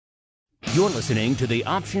You're listening to the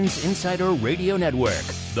Options Insider Radio Network,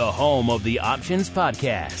 the home of the Options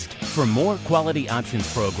Podcast. For more quality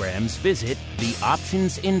options programs, visit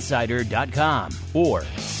theoptionsinsider.com or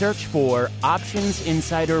search for Options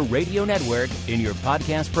Insider Radio Network in your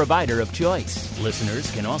podcast provider of choice. Listeners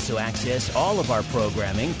can also access all of our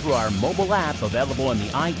programming through our mobile app available in the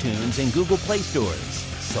iTunes and Google Play stores.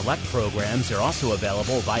 Select programs are also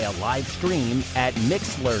available via live stream at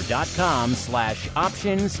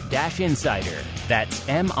mixlr.com/options-insider. That's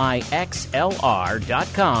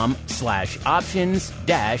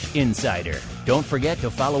mixlr.com/options-insider. Don't forget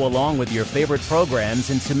to follow along with your favorite programs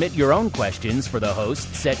and submit your own questions for the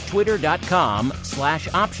hosts at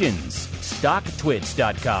twitter.com/options,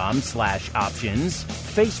 stocktwits.com/options,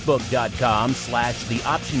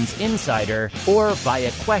 facebook.com/theoptionsinsider, or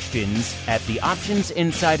via questions at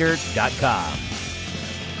theoptionsinsider.com.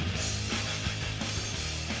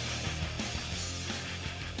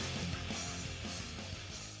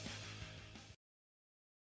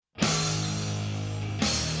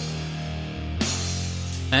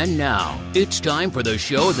 And now, it's time for the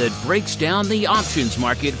show that breaks down the options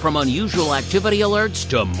market from unusual activity alerts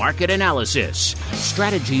to market analysis,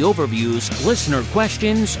 strategy overviews, listener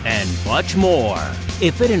questions, and much more.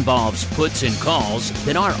 If it involves puts and calls,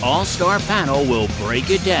 then our all-star panel will break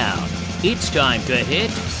it down. It's time to hit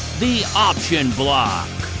the Option Block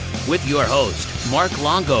with your host, Mark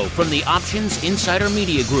Longo from the Options Insider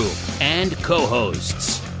Media Group, and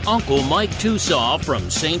co-hosts, Uncle Mike TOSAW from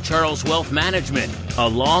St. Charles Wealth Management,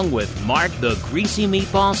 along with Mark the Greasy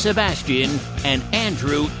Meatball Sebastian and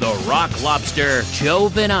Andrew the Rock Lobster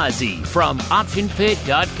GIOVINAZZI from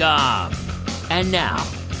OptionPit.com. And now,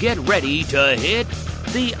 get ready to hit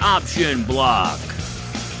the Option Block.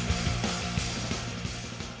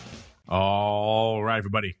 All right,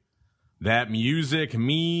 everybody. That music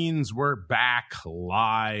means we're back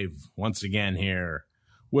live once again here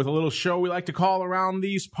with a little show we like to call around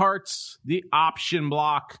these parts, the Option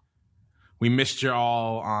Block. We missed you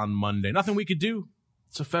all on Monday. Nothing we could do.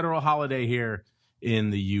 It's a federal holiday here in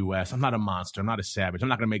the U.S. I'm not a monster. I'm not a savage. I'm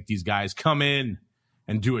not going to make these guys come in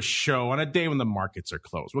and do a show on a day when the markets are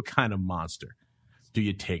closed. What kind of monster do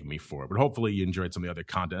you take me for? But hopefully you enjoyed some of the other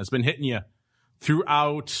content that's been hitting you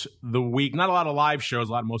throughout the week. Not a lot of live shows,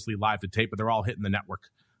 a lot mostly live to tape, but they're all hitting the network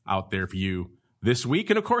out there for you this week.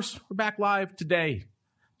 And, of course, we're back live today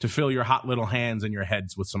to fill your hot little hands and your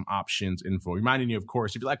heads with some options info. Reminding you, of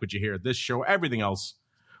course, if you like what you hear at this show, everything else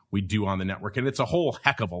we do on the network, and it's a whole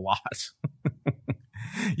heck of a lot.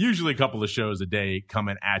 Usually a couple of shows a day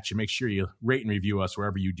coming at you. Make sure you rate and review us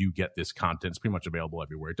wherever you do get this content. It's pretty much available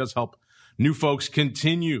everywhere. It does help new folks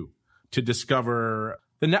continue to discover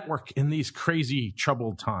the network in these crazy,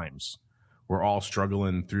 troubled times we're all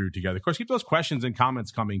struggling through together. Of course, keep those questions and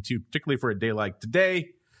comments coming, too, particularly for a day like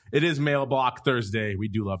today. It is Mail Block Thursday. We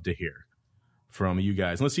do love to hear from you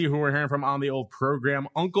guys. Let's see who we're hearing from on the old program.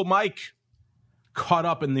 Uncle Mike, caught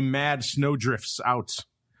up in the mad snowdrifts out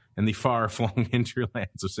in the far-flung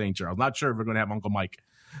hinterlands of St. Charles. Not sure if we're going to have Uncle Mike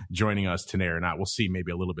joining us today or not. We'll see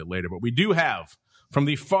maybe a little bit later. But we do have from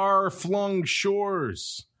the far-flung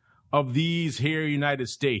shores of these here United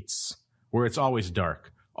States, where it's always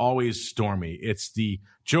dark, always stormy. It's the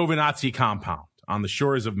GIOVINAZZI compound on the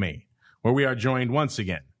shores of Maine, where we are joined once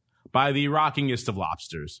again by the rockingest of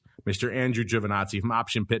lobsters, Mr. Andrew GIOVINAZZI from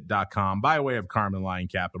OptionPit.com, by way of Carmen Lion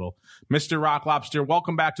Capital. Mr. Rock Lobster,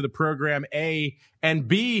 welcome back to the program, A. And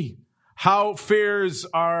B, how fares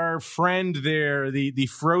our friend there, the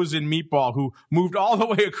frozen meatball, who moved all the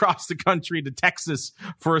way across the country to Texas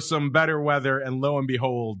for some better weather, and lo and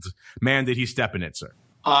behold, man, did he step in it, sir.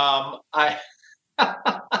 All I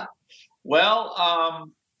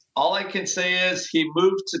can say is he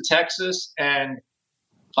moved to Texas and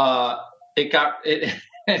it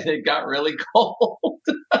got really cold.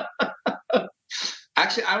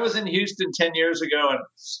 Actually, I was in Houston 10 years ago, and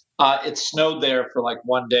it snowed there for like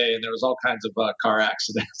one day, and there was all kinds of car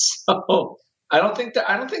accidents. So I don't think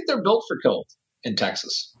they're built for cold in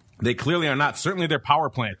Texas. They clearly are not. Certainly their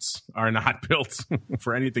power plants are not built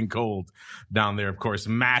for anything cold down there. Of course,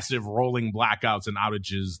 massive rolling blackouts and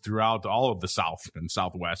outages throughout all of the South and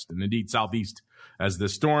Southwest, and indeed Southeast, as the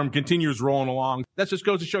storm continues rolling along. That just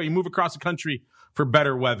goes to show you move across the country for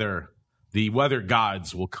better weather, the weather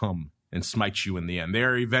gods will come and smite you in the end.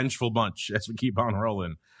 They're a vengeful bunch as we keep on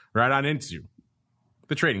rolling right on into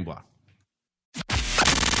the trading block.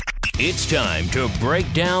 It's time to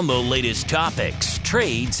break down the latest topics,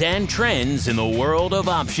 trades, and trends in the world of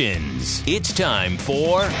options. It's time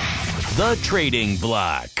for the Trading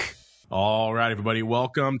Block. All right, everybody,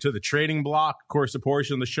 welcome to the Trading Block. Of course, a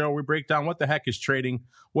portion of the show we break down what the heck is trading,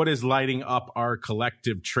 what is lighting up our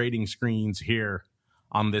collective trading screens here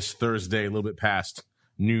on this Thursday, a little bit past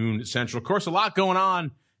noon Central. Of course, a lot going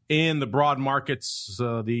on in the broad markets,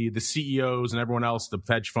 the CEOs and everyone else, the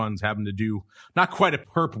hedge funds having to do not quite a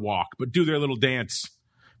perp walk, but do their little dance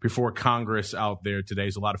before Congress out there today.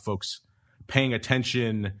 There's a lot of folks paying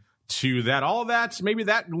attention to that, all of that, maybe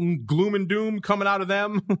that gloom and doom coming out of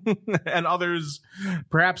them and others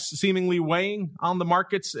perhaps seemingly weighing on the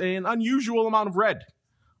markets. An unusual amount of red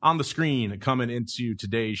on the screen coming into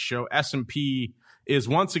today's show. S&P is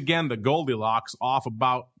once again the Goldilocks, off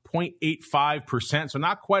about 0.85%. So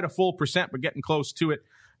not quite a full percent, but getting close to it.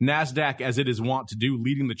 NASDAQ, as it is wont to do,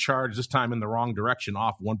 leading the charge, this time in the wrong direction,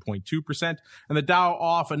 off 1.2%. And the Dow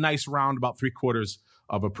off a nice round, about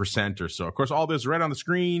 0.75% or so. Of course, all this red on the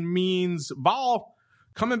screen means vol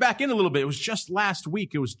coming back in a little bit. It was just last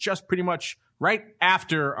week. It was just pretty much right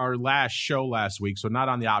after our last show last week. So not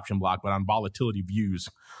on the option block, but on volatility views,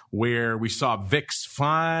 where we saw VIX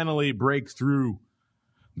finally break through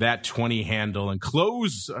that 20 handle and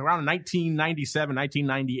close around 1997,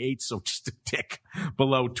 1998. So just a tick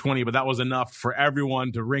below 20, but that was enough for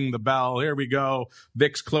everyone to ring the bell. Here we go.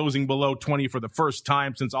 VIX closing below 20 for the first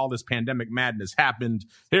time since all this pandemic madness happened.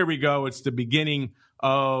 Here we go. It's the beginning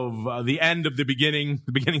of the end of the beginning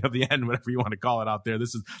of the end, whatever you want to call it out there.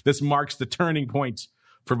 This marks the turning point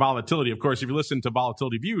for volatility. Of course, if you listen to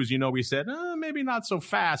volatility views, you know we said maybe not so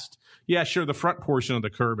fast. Yeah, sure, the front portion of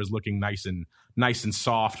the curve is looking nice and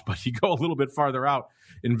soft, but you go a little bit farther out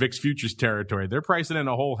in VIX futures territory, they're pricing in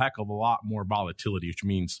a whole heck of a lot more volatility, which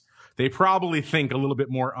means they probably think a little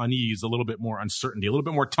bit more unease, a little bit more uncertainty, a little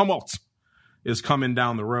bit more tumult is coming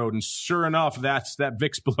down the road. And sure enough, that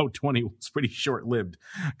VIX below 20 was pretty short-lived.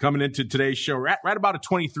 Coming into today's show, right about a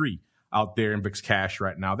 23 out there in VIX cash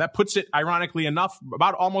right now. That puts it, ironically enough,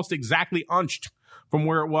 about almost exactly unched from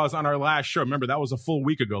where it was on our last show. Remember, that was a full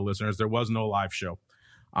week ago, listeners. There was no live show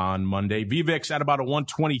on Monday. VVIX at about a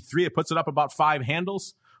 123. It puts it up about 5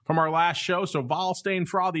 handles from our last show. So vol staying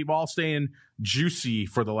frothy, vol staying juicy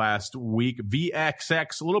for the last week.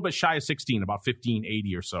 VXX a little bit shy of 16, about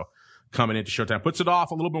 1580 or so coming into showtime. Puts it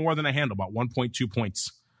off a little bit more than a handle, about 1.2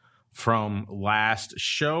 points from last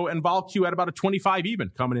show. And vol Q at about a 25 even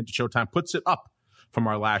coming into showtime. Puts it up from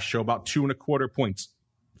our last show, about 2.25 points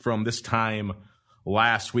from this time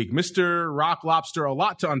last week. Mr. Rock Lobster, a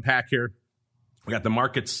lot to unpack here. We got the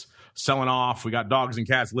markets selling off. We got dogs and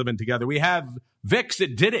cats living together. We have VIX.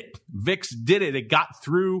 It did it. VIX did it. It got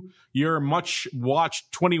through your much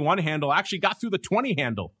watched 21 handle, actually got through the 20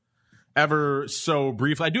 handle ever so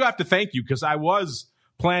briefly. I do have to thank you, because I was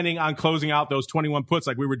planning on closing out those 21 puts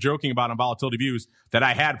like we were joking about on Volatility Views that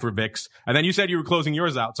I had for VIX. And then you said you were closing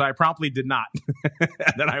yours out, so I promptly did not.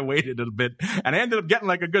 And then I waited a bit, and I ended up getting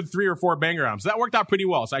like a good 3 or 4 banger rounds. So that worked out pretty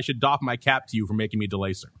well, so I should doff my cap to you for making me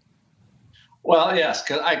delay, sir. Well, yes,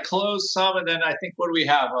 because I closed some, and then I think, what do we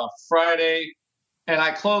have? Friday, and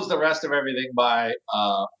I closed the rest of everything by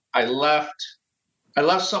I left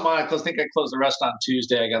some on. I think I closed the rest on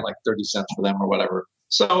Tuesday. I got like 30 cents for them or whatever.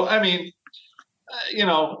 So, I mean,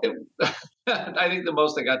 I think the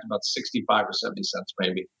most I got to about 65 or 70 cents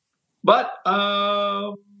maybe. But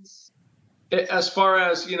as far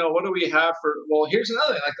as, what do we have for, well, here's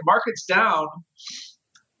another thing. Like, the market's down,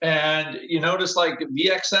 and you notice like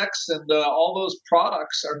VXX and all those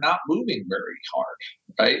products are not moving very hard,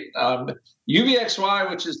 right? UVXY,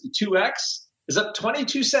 which is the 2X, is up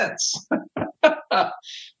 22 cents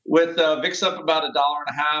with VIX up about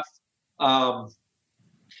 $1.50.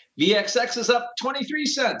 VXX is up 23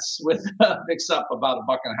 cents with VIX up about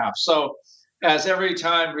 $1.50. So as every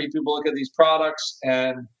time people look at these products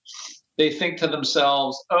and they think to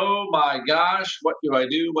themselves, oh my gosh, what do I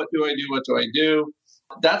do? What do I do? What do I do?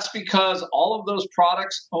 That's because all of those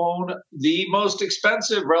products own the most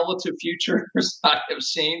expensive relative futures I have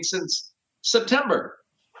seen since September.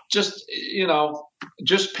 Just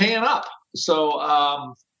paying up. So,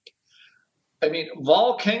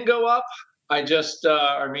 vol can go up. The VXX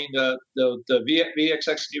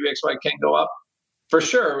and UVXY can go up for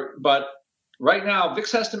sure. But right now,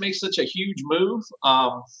 VIX has to make such a huge move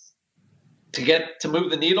to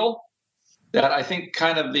move the needle, that I think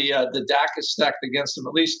kind of the DAC is stacked against them,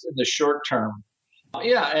 at least in the short term.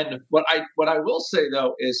 And what I will say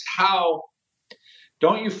though is, how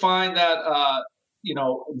don't you find that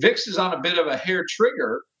VIX is on a bit of a hair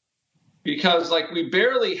trigger, because like we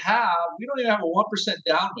don't even have a 1%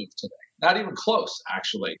 down move today, not even close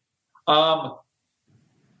actually.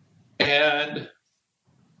 VIX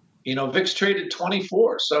traded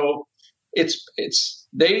 24, so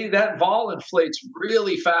that vol inflates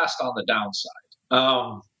really fast on the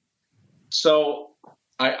downside. So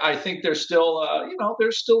I think there's still,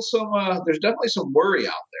 there's definitely some worry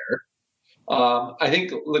out there. I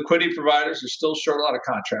think liquidity providers are still short a lot of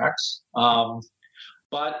contracts,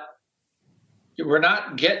 but we're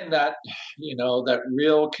not getting that, that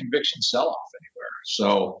real conviction sell-off anywhere.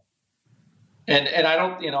 So, and I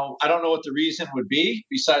don't know what the reason would be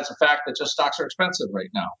besides the fact that just stocks are expensive right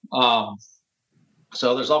now.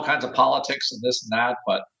 So there's all kinds of politics and this and that,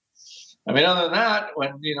 but I mean, other than that,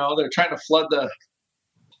 when they're trying to flood the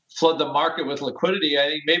market with liquidity, I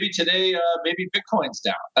think maybe today, maybe Bitcoin's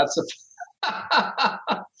down. That's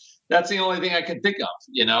that's the only thing I can think of.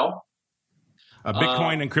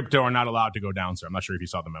 Bitcoin and crypto are not allowed to go down, sir. I'm not sure if you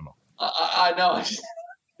saw the memo. I know.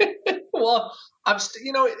 Well,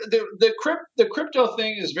 the crypto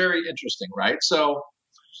thing is very interesting, right? So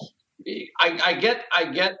I get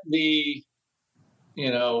the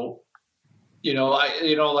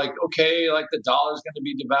like, okay, like the dollar's going to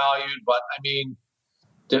be devalued, but I mean,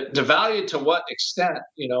 devalued to what extent?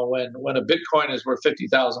 When a Bitcoin is worth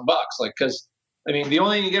 $50,000, like, because I mean, the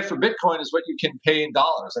only thing you get for Bitcoin is what you can pay in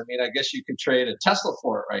dollars. I mean, I guess you could trade a Tesla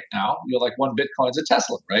for it right now. Like one Bitcoin's a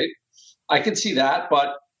Tesla, right? I could see that,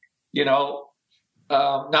 but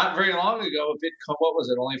not very long ago, Bitcoin, what was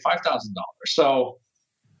it? Only $5,000. So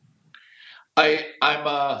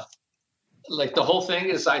I'm like, the whole thing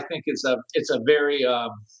is, I think it's a very, I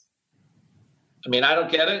mean, I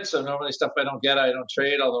don't get it. So normally stuff I don't get, I don't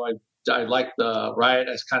trade, although I like the Riot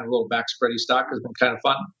as kind of a little back spready stock, has been kind of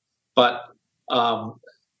fun, but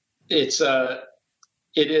it's a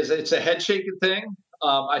head shaking thing.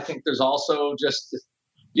 I think there's also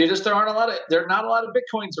there are not a lot of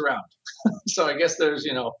Bitcoins around. So I guess there's,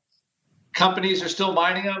 companies are still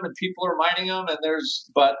mining them and people are mining them, and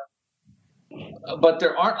but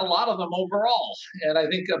there aren't a lot of them overall. And I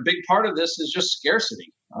think a big part of this is just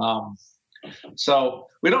scarcity. So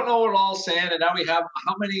we don't know what it all is saying. And now we have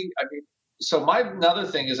how many, so another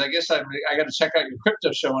thing is, I guess I got to check out your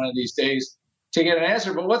crypto show one of these days to get an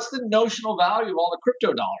answer, but what's the notional value of all the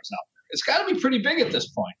crypto dollars out there? It's got to be pretty big at this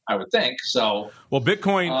point, I would think. So, well,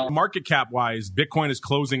 Bitcoin market cap wise, Bitcoin is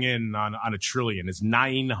closing in on $1 trillion. It's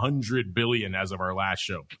 900 billion as of our last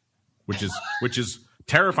show, which is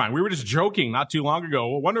terrifying. We were just joking not too long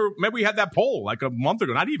ago. Maybe we had that poll like a month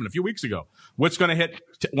ago, not even a few weeks ago. What's going to hit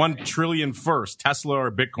 1 trillion first, Tesla or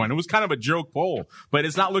Bitcoin? It was kind of a joke poll, but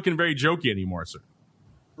it's not looking very jokey anymore, sir.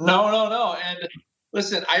 No. And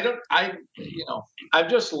listen, I've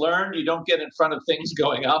just learned you don't get in front of things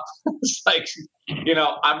going up. It's like,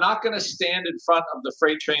 I'm not going to stand in front of the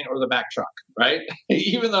freight train or the Mack truck, right?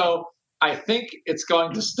 Even though I think it's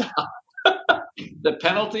going to stop. The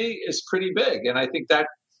penalty is pretty big. And I think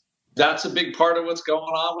that's a big part of what's going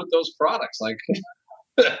on with those products. Like,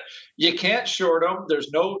 you can't short them. There's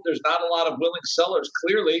not a lot of willing sellers,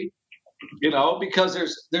 clearly. Because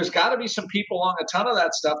there's got to be some people long a ton of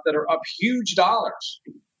that stuff that are up huge dollars,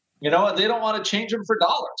 and they don't want to change them for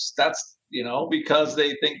dollars. That's, because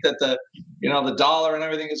they think that the dollar and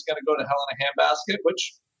everything is going to go to hell in a handbasket,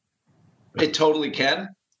 which it totally can.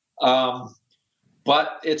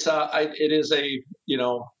 But it is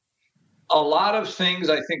a lot of things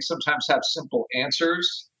I think sometimes have simple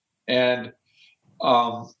answers, and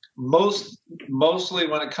mostly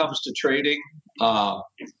when it comes to trading,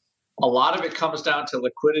 a lot of it comes down to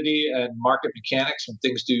liquidity and market mechanics when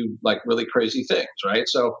things do like really crazy things, right?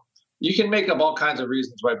 So you can make up all kinds of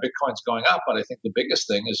reasons why Bitcoin's going up, but I think the biggest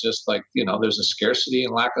thing is just like, there's a scarcity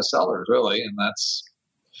and lack of sellers, really, and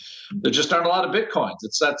there just aren't a lot of Bitcoins.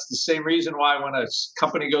 That's the same reason why when a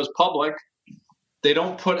company goes public, they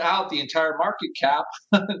don't put out the entire market cap.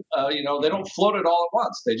 They don't float it all at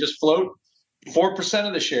once. They just float 4%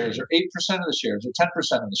 of the shares or 8% of the shares or 10%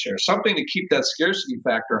 of the shares, something to keep that scarcity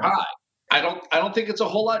factor high. I don't think it's a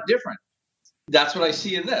whole lot different. That's what I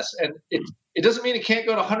see in this. And it doesn't mean it can't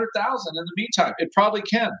go to 100,000 in the meantime. It probably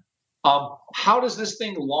can. How does this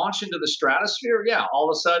thing launch into the stratosphere? Yeah, all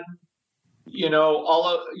of a sudden,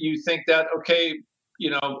 you think that, okay,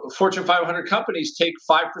 Fortune 500 companies take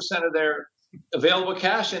 5% of their available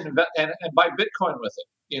cash and buy Bitcoin with it,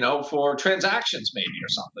 for transactions maybe or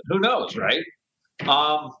something. Who knows, right?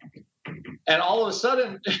 And all of a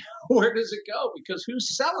sudden, where does it go? Because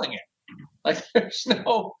who's selling it? Like,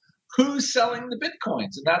 who's selling the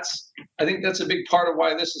Bitcoins? And I think that's a big part of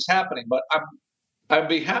why this is happening. But I'd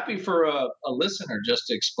be happy for a listener just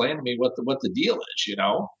to explain to me what the deal is,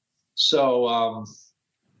 So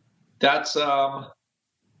that's my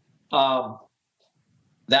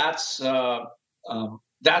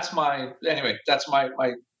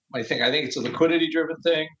thing. I think it's a liquidity driven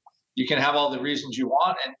thing. you can have all the reasons you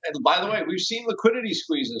want. And by the way, we've seen liquidity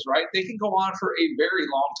squeezes, right? They can go on for a very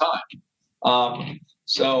long time.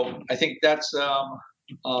 So I think that's a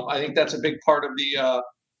big part of the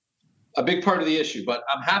issue. But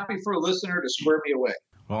I'm happy for a listener to square me away.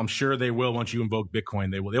 Well, I'm sure they will once you invoke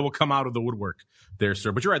Bitcoin. They will come out of the woodwork there,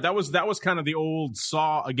 sir. But you're right. That was kind of the old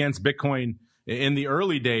saw against Bitcoin in the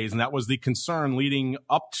early days, and that was the concern leading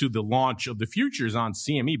up to the launch of the futures on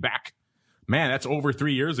CME back. Man, that's over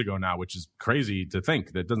 3 years ago now, which is crazy to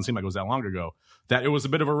think. That doesn't seem like it was that long ago. That it was a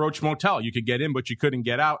bit of a roach motel. You could get in, but you couldn't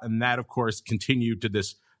get out. And that, of course, continued to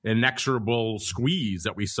this inexorable squeeze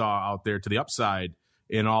that we saw out there to the upside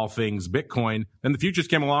in all things Bitcoin. Then the futures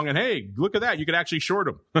came along and, hey, look at that. You could actually short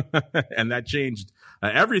them. And that changed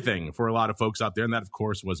everything for a lot of folks out there. And that, of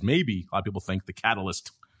course, was maybe, a lot of people think, the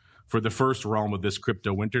catalyst for the first realm of this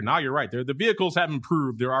crypto winter. Now you're right. The vehicles have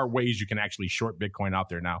improved. There are ways you can actually short Bitcoin out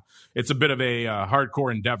there now. It's a bit of a hardcore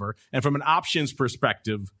endeavor. And from an options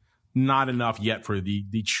perspective, not enough yet for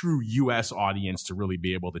the true U.S. audience to really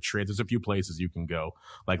be able to trade. There's a few places you can go,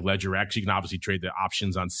 like LedgerX. You can obviously trade the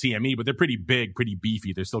options on CME, but they're pretty big, pretty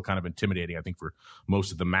beefy. They're still kind of intimidating, I think, for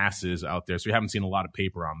most of the masses out there. So we haven't seen a lot of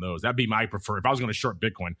paper on those. That'd be my preferred. If I was going to short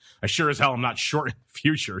Bitcoin, I sure as hell am not shorting the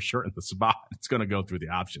future or shorting the spot. It's going to go through the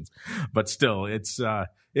options. But still, it's an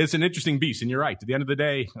interesting beast. And you're right. At the end of the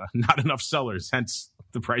day, not enough sellers, hence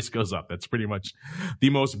the price goes up. That's pretty much the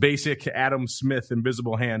most basic Adam Smith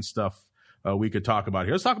invisible hand stuff we could talk about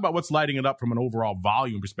here. Let's talk about what's lighting it up from an overall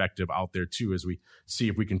volume perspective out there too, as we see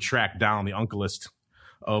if we can track down the unklest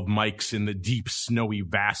of mics in the deep, snowy,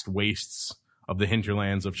 vast wastes of the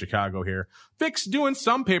hinterlands of Chicago here. VIX doing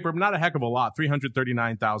some paper, but not a heck of a lot.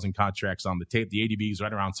 339,000 contracts on the tape. The ADV is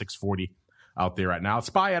right around 640. Out there right now.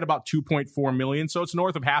 SPY at about 2.4 million, so it's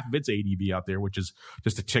north of half of its ADV out there, which is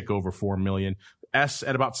just a tick over 4 million. S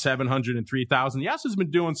at about 703,000. The S has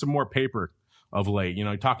been doing some more paper of late. You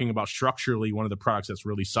know, talking about structurally one of the products that's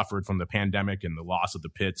really suffered from the pandemic and the loss of the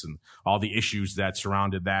pits and all the issues that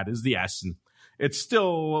surrounded that is the S. And it's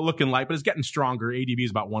still looking light, but it's getting stronger. ADV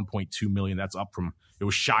is about 1.2 million. That's up from, it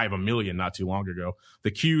was shy of 1 million not too long ago.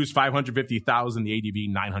 The Q's 550,000, the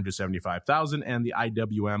ADV 975,000, and the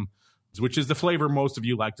IWM, which is the flavor most of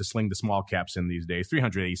you like to sling the small caps in these days,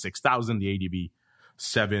 386,000, the ADV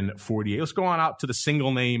 748. Let's go on out to the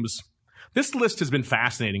single names. This list has been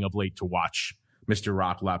fascinating of late to watch, Mr.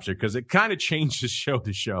 Rock Lobster, because it kind of changes show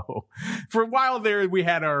to show. For a while there, we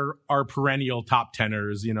had our perennial top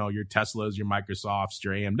tenors, you know, your Teslas, your Microsofts,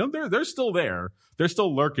 your AM. No, they're still there. They're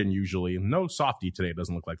still lurking usually. No softy today, it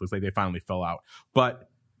doesn't look like. Looks like they finally fell out. But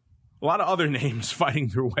a lot of other names fighting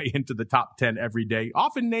their way into the top 10 every day,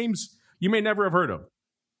 often names you may never have heard of.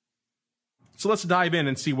 So let's dive in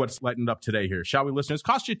and see what's lightened up today here, shall we, listeners?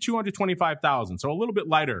 Cost you $225,000, so a little bit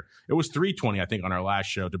lighter. It was $320, I think, on our last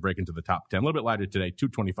show to break into the top 10. A little bit lighter today,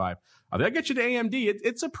 $225. That gets you to AMD.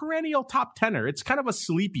 It's a perennial top 10er. It's kind of a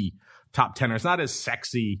sleepy top 10er. It's not as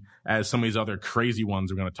sexy as some of these other crazy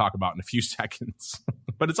ones we're going to talk about in a few seconds.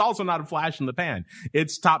 But it's also not a flash in the pan.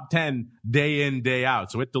 It's top 10 day in, day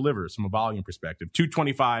out. So it delivers from a volume perspective.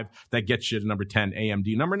 $225, that gets you to number 10,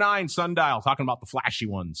 AMD. Number 9, Sundial, talking about the flashy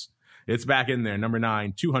ones. It's back in there. Number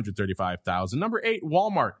 9, $235,000. Number 8,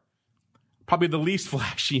 Walmart. Probably the least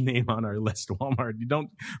flashy name on our list, Walmart. You don't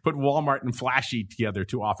put Walmart and flashy together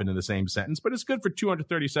too often in the same sentence, but it's good for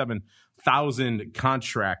 237,000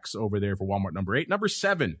 contracts over there for Walmart. Number 8. Number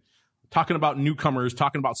 7, talking about newcomers,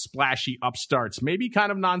 talking about splashy upstarts, maybe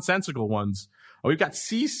kind of nonsensical ones. We've got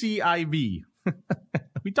CCIV.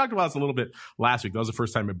 We talked about this a little bit last week. That was the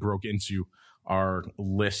first time it broke into our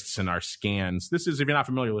lists and our scans. This is, if you're not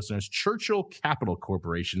familiar, listeners, Churchill Capital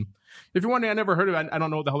Corporation. If you're wondering, I never heard of it, I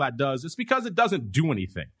don't know what the hell that does. It's because it doesn't do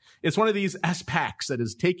anything. It's one of these SPACs that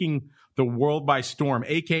is taking the world by storm,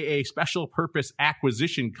 aka special purpose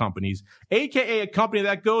acquisition companies, aka a company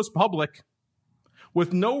that goes public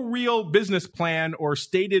with no real business plan or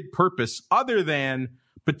stated purpose other than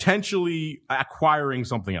potentially acquiring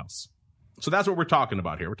something else. So that's what we're talking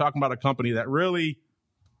about here. We're talking about a company that really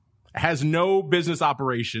has no business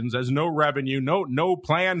operations, has no revenue, no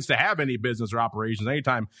plans to have any business or operations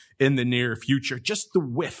anytime in the near future. Just the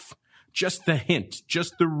whiff, just the hint,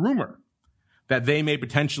 just the rumor that they may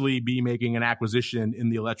potentially be making an acquisition in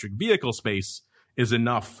the electric vehicle space is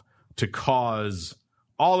enough to cause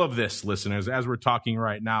all of this, listeners. As we're talking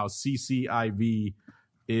right now, CCIV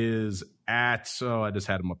is at, I just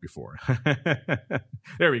had them up before.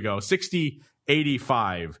 There we go,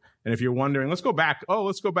 60.85. And if you're wondering, let's go back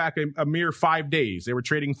a mere 5 days. They were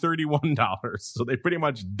trading $31. So they pretty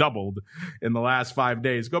much doubled in the last 5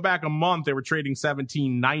 days. Go back a month, they were trading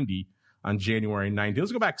 $17.90 on January 19th.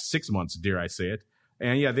 Let's go back 6 months, dare I say it.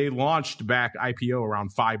 And yeah, they launched back IPO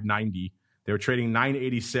around 590. They were trading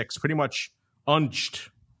 986, pretty much unched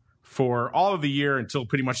for all of the year until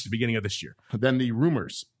pretty much the beginning of this year. Then the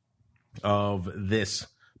rumors of this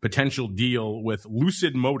potential deal with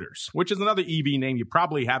Lucid Motors, which is another EV name you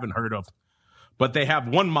probably haven't heard of. But they have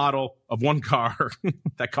one model of one car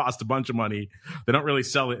that costs a bunch of money. They don't really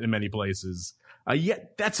sell it in many places.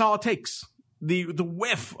 Yet that's all it takes. The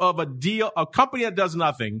whiff of a deal, a company that does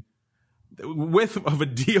nothing, whiff of a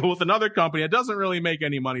deal with another company that doesn't really make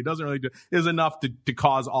any money, is enough to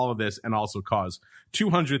cause all of this, and also cause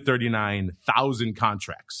 239,000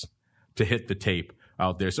 contracts to hit the tape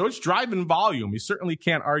out there. So it's driving volume. You certainly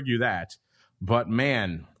can't argue that. But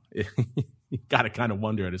man, you got to kind of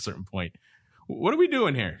wonder at a certain point, what are we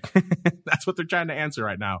doing here? That's what they're trying to answer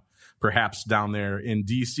right now, perhaps down there in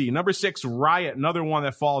DC. Number 6, Riot, another one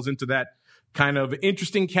that falls into that kind of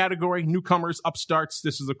interesting category. Newcomers, upstarts.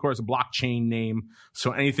 This is, of course, a blockchain name.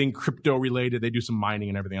 So anything crypto related, they do some mining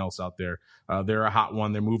and everything else out there. They're a hot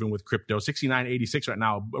one. They're moving with crypto. 69.86 right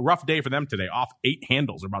now. A rough day for them today. Off 8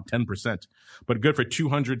 handles, or about 10%, but good for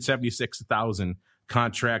 276,000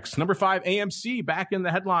 contracts. Number 5, AMC, back in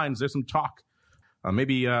the headlines. There's some talk.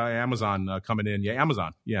 Maybe Amazon coming in. Yeah,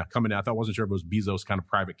 Amazon. Yeah, coming in. I wasn't sure if it was Bezos kind of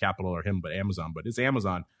private capital or him, but Amazon. But it's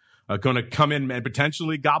Amazon going to come in and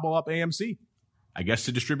potentially gobble up AMC, I guess,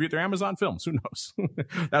 to distribute their Amazon films. Who knows?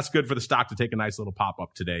 That's good for the stock to take a nice little pop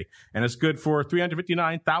up today. And it's good for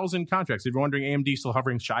 359,000 contracts. If you're wondering, AMD still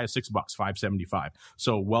hovering shy of $6, $5.75.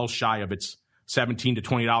 So well shy of its $17 to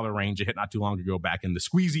 $20 range it hit not too long ago back in the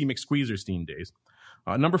Squeezy McSqueezerstein days.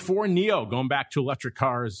 Number 4, NIO, going back to electric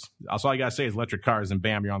cars. That's all I got to say is electric cars, and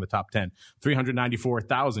bam, you're on the top 10.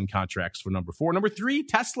 394,000 contracts for number 4. Number 3,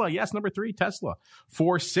 Tesla. Yes, number 3, Tesla.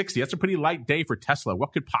 460. That's a pretty light day for Tesla.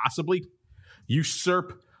 What could possibly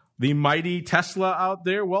usurp the mighty Tesla out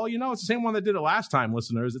there? Well, it's the same one that did it last time,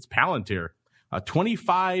 listeners. It's Palantir.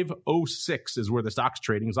 25.06 is where the stock's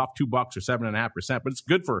trading. It's off $2 or 7.5%, but it's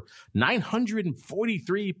good for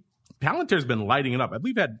 943. Palantir's been lighting it up. I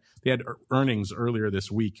believe they had earnings earlier this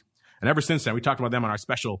week. And ever since then, we talked about them on our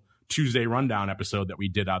special Tuesday rundown episode that we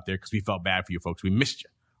did out there because we felt bad for you folks. We missed you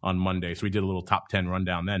on Monday. So we did a little top 10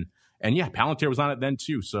 rundown then. And yeah, Palantir was on it then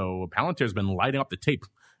too. So Palantir's been lighting up the tape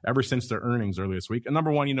ever since their earnings earlier this week. And number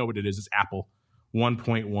 1, you know what it is. It's Apple.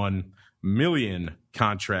 1.1 million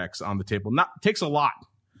contracts on the table. Takes a lot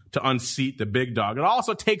to unseat the big dog. It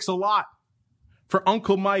also takes a lot for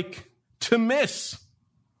Uncle Mike to miss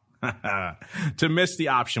the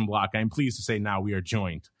option block. I'm pleased to say now we are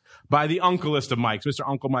joined by the uncleest of Mikes, Mr.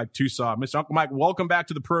 Uncle Mike TOSAW. Mr. Uncle Mike, welcome back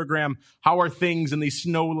to the program. How are things in the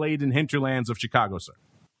snow-laden hinterlands of Chicago, sir?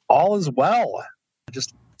 All is well.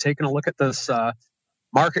 Just taking a look at this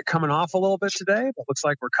market coming off a little bit today, but looks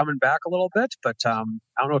like we're coming back a little bit. But I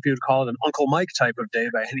don't know if you would call it an Uncle Mike type of day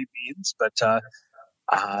by any means, but the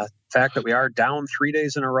fact that we are down 3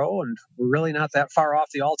 days in a row and we're really not that far off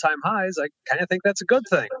the all-time highs, I kind of think that's a good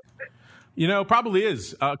thing. Probably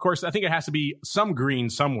is. Of course, I think it has to be some green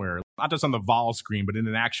somewhere, not just on the vol screen, but in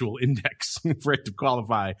an actual index for it to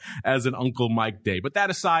qualify as an Uncle Mike day. But that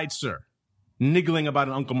aside, sir, niggling about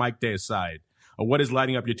an Uncle Mike day aside, what is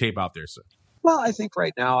lighting up your tape out there, sir? Well, I think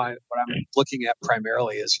right now what I'm looking at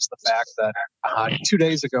primarily is just the fact that 2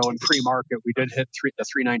 days ago in pre-market, we did hit the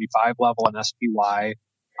 395 level in SPY.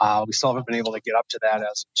 We still haven't been able to get up to that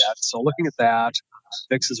as of yet. So looking at that,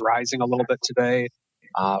 VIX is rising a little bit today.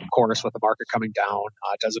 Of course, with the market coming down,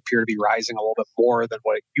 it does appear to be rising a little bit more than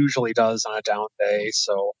what it usually does on a down day.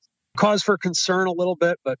 So cause for concern a little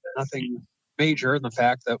bit, but nothing major in the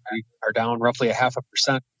fact that we are down roughly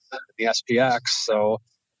 0.5% in the SPX. So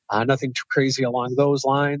nothing too crazy along those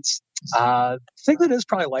lines. The thing that is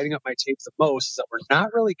probably lighting up my tape the most is that we're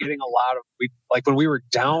not really getting a lot of, like when we were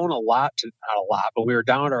down not a lot, but we were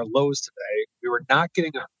down at our lows today, we were not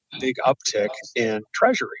getting a big uptick in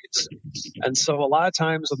treasuries. And so a lot of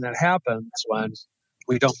times when that happens, when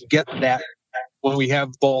we don't get that, when we have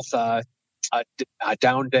both a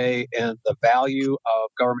down day in the value of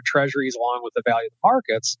government treasuries along with the value of the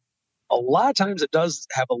markets, a lot of times it does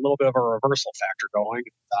have a little bit of a reversal factor going.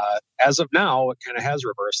 As of now, it kind of has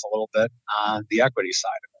reversed a little bit on the equity side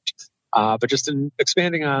of it. But just in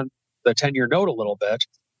expanding on the 10-year note a little bit,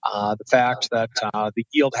 the fact that the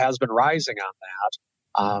yield has been rising on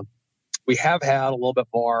that, we have had a little bit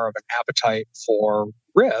more of an appetite for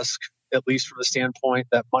risk, at least from the standpoint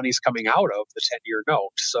that money's coming out of the 10-year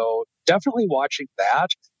note. So definitely watching that.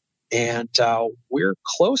 And we're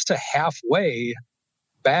close to halfway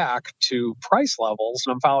back to price levels,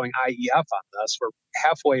 and I'm following IEF on this. We're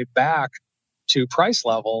halfway back to price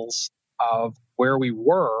levels of where we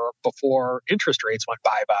were before interest rates went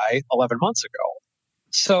bye-bye 11 months ago.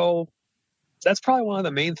 So that's probably one of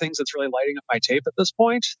the main things that's really lighting up my tape at this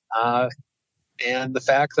point. And the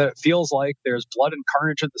fact that it feels like there's blood and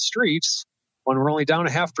carnage in the streets when we're only down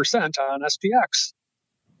 0.5% on SPX.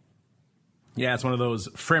 Yeah, it's one of those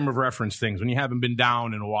frame of reference things. When you haven't been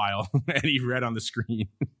down in a while and you read on the screen,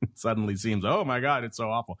 suddenly seems, oh my God, it's so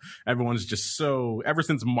awful. Everyone's just so, ever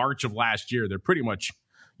since March of last year, they're pretty much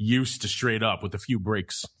used to straight up with a few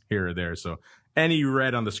breaks here or there. So any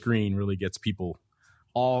red on the screen really gets people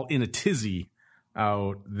all in a tizzy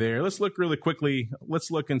out there. Let's look really quickly.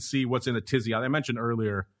 Let's look and see what's in a tizzy. I mentioned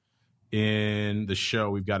earlier in the show,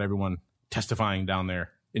 we've got everyone testifying down there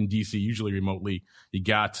in DC, usually remotely. You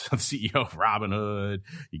got the CEO of Robinhood.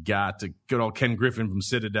 You got the good old Ken Griffin from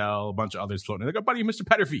Citadel, a bunch of others floating. They got buddy Mr.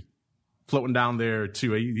 Petterfee floating down there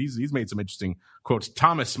too. He's made some interesting quotes.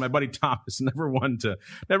 Thomas, my buddy Thomas, never one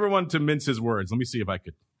to mince his words. Let me see if I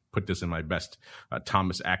could put this in my best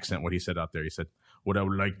Thomas accent, what he said out there. He said, "What I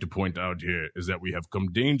would like to point out here is that we have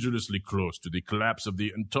come dangerously close to the collapse of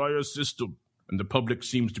the entire system, and the public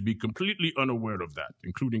seems to be completely unaware of that,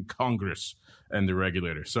 including Congress and the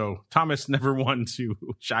regulator." So Thomas never one to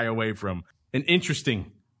shy away from an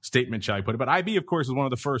interesting statement, shall I put it. But IB, of course, is one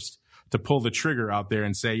of the first to pull the trigger out there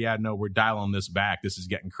and say, yeah, no, we're dialing this back. This is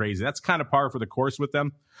getting crazy. That's kind of par for the course with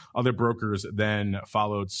them. Other brokers then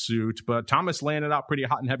followed suit. But Thomas laying it out pretty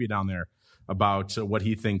hot and heavy down there about what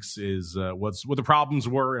he thinks is what the problems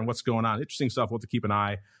were and what's going on. Interesting stuff. We'll have to keep an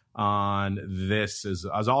eye on this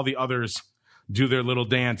as all the others do their little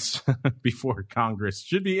dance before Congress.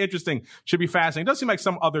 Should be interesting. Should be fascinating. It does seem like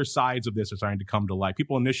some other sides of this are starting to come to light.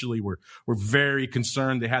 People initially were very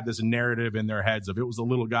concerned. They had this narrative in their heads of it was the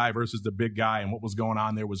little guy versus the big guy, and what was going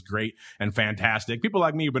on there was great and fantastic. People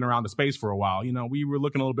like me who've been around the space for a while, we were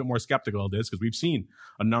looking a little bit more skeptical of this because we've seen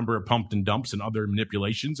a number of pumped and dumps and other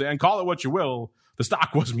manipulations. And call it what you will, the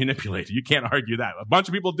stock was manipulated. You can't argue that. A bunch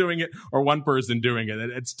of people doing it or one person doing it,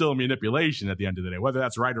 it's still manipulation at the end of the day. Whether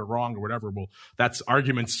that's right or wrong or whatever, well, that's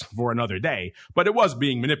arguments for another day. But it was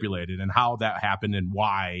being manipulated, and how that happened and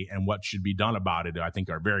why and what should be done about it, I think,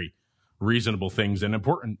 are very reasonable things and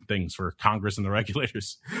important things for Congress and the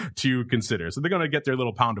regulators to consider. So they're going to get their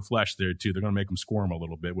little pound of flesh there too. They're going to make them squirm a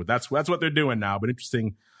little bit. That's what they're doing now. But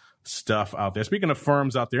interesting stuff out there. Speaking of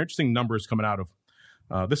firms out there, interesting numbers coming out of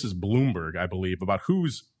this is Bloomberg, I believe, about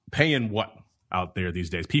who's paying what out there these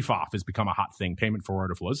days. PFOF has become a hot thing, payment for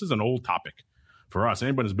order flow. This is an old topic for us.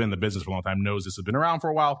 Anybody who's been in the business for a long time knows this has been around for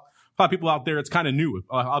a while. A lot of people out there, it's kind of new.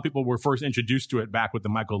 A lot of people were first introduced to it back with the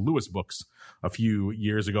Michael Lewis books a few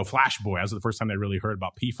years ago. Flash Boy, that was the first time they really heard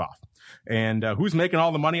about PFOF. And who's making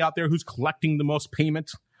all the money out there? Who's collecting the most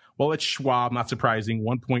payment? Well, it's Schwab, not surprising,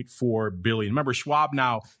 $1.4 billion. Remember, Schwab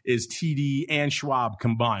now is TD and Schwab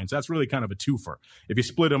combined. So that's really kind of a twofer. If you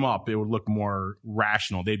split them up, it would look more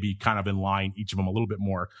rational. They'd be kind of in line, each of them a little bit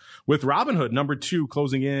more. With Robinhood, number 2,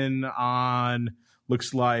 closing in on,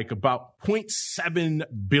 looks like about 0.7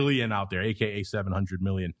 billion out there, aka 700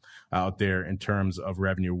 million out there in terms of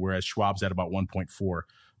revenue, whereas Schwab's at about 1.4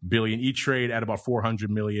 billion. E-Trade at about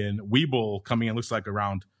 400 million. Webull coming in, looks like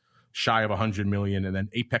around shy of 100 million, and then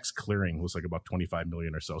Apex Clearing looks like about 25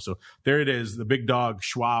 million or so. So there it is, the big dog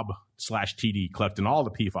Schwab / TD collecting all the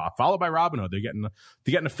PFOF, followed by Robinhood. They're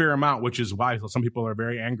getting a fair amount, which is why some people are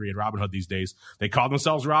very angry at Robinhood these days. They call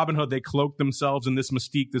themselves Robinhood. They cloak themselves in this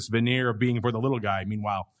mystique, this veneer of being for the little guy.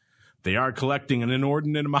 Meanwhile, they are collecting an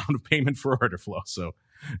inordinate amount of payment for order flow. So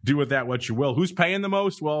do with that what you will. Who's paying the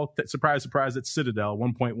most? Well, surprise, surprise, it's Citadel,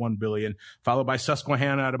 1.1 billion, followed by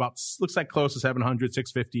Susquehanna at about, looks like close to 700,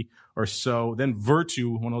 650 or so. Then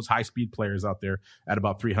Virtu, one of those high-speed players out there, at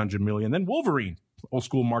about 300 million. Then Wolverine, old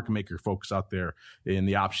school market maker folks out there in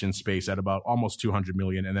the option space, at about almost 200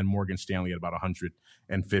 million. And then Morgan Stanley at about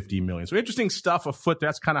 150 million. So interesting stuff afoot.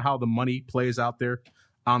 That's kind of how the money plays out there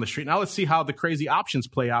on the street. Now let's see how the crazy options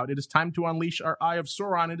play out. It is time to unleash our Eye of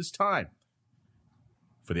Sauron. It is time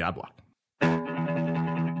for the Odd Block.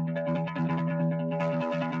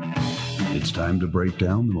 It's time to break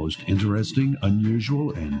down the most interesting,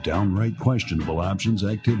 unusual, and downright questionable options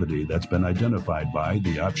activity that's been identified by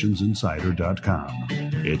theoptionsinsider.com.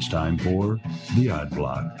 It's time for the Odd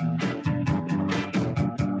Block.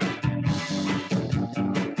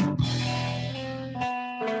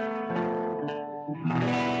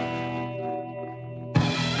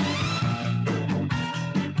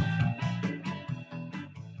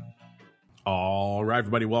 All right,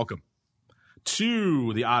 everybody, welcome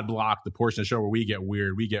to the Odd Block, the portion of the show where we get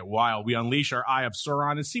weird, we get wild, we unleash our Eye of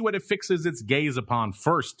Sauron and see what it fixes its gaze upon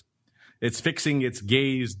first. It's fixing its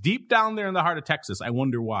gaze deep down there in the heart of Texas. I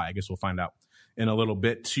wonder why. I guess we'll find out in a little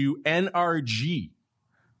bit. To NRG.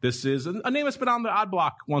 This is a name that's been on the Odd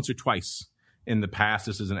Block once or twice in the past.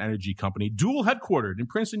 This is an energy company, dual headquartered in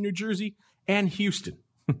Princeton, New Jersey, and Houston.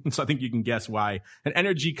 So I think you can guess why an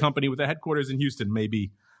energy company with a headquarters in Houston may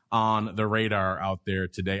be on the radar out there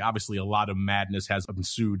today. Obviously, a lot of madness has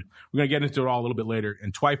ensued. We're going to get into it all a little bit later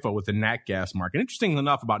in TWIFO with the nat gas market. Interesting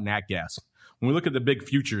enough about nat gas, when we look at the big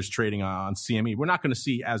futures trading on CME, we're not going to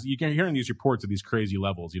see, as you can hear in these reports of these crazy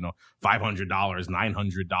levels, $500,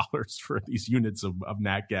 $900 for these units of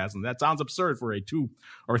nat gas. And that sounds absurd for a $2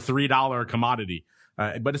 or $3 commodity.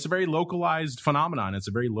 But it's a very localized phenomenon. It's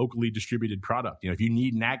a very locally distributed product. If you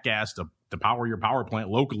need nat gas to power your power plant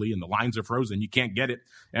locally and the lines are frozen, you can't get it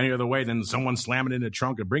any other way than someone slamming it in a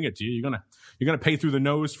trunk and bring it to you. You're gonna pay through the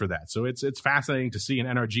nose for that. So it's fascinating to see. And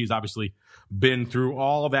NRG has obviously been through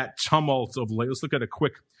all of that tumult of late. Let's look at a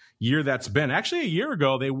quick year that's been. Actually, a year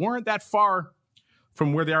ago, they weren't that far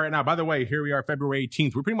from where they are right now. By the way, here we are, February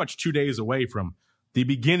 18th. We're pretty much 2 days away from the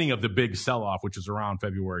beginning of the big sell-off, which is around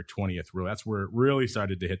February 20th. That's where it really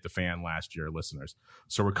started to hit the fan last year, listeners.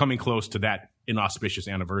 So we're coming close to that inauspicious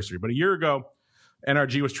anniversary. But a year ago,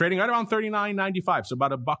 NRG was trading right around $39.95, so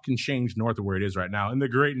about $1 and change north of where it is right now. In the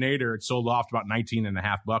Great Nadir, it sold off to about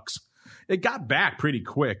 $19.50. It got back pretty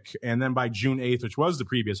quick, and then by June 8th, which was the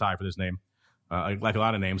previous high for this name, like a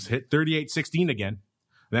lot of names, hit $38.16 again.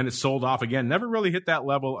 Then it sold off again. Never really hit that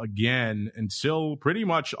level again until pretty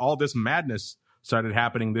much all this madness started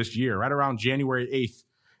happening this year. Right around January 8th,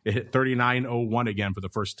 it hit $39.01 again for the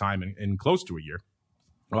first time in close to a year.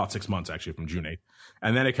 About 6 months, actually, from June 8th.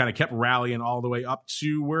 And then it kind of kept rallying all the way up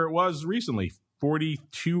to where it was recently,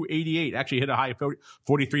 $42.88. Actually hit a high of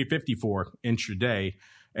 $43.54 intraday.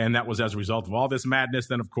 And that was as a result of all this madness.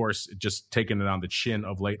 Then, of course, just taking it on the chin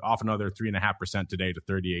of late, off another 3.5% today to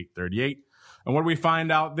 $38.38. And what do we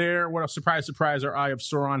find out there? What a surprise, surprise, our Eye of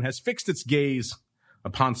Sauron has fixed its gaze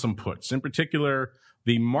upon some puts. In particular,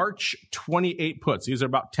 the March 28 puts. These are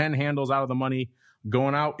about 10 handles out of the money,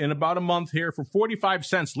 going out in about a month here for 45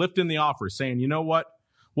 cents, lifting the offer, saying, you know what?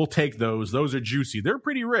 We'll take those. Those are juicy. They're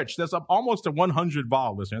pretty rich. That's up almost a 100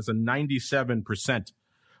 vol, listener. That's a 97%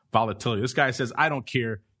 volatility. This guy says, I don't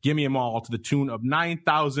care. Give me them all, to the tune of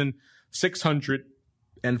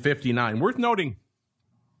 9,659. Worth noting,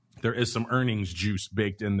 there is some earnings juice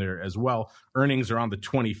baked in there as well. Earnings are on the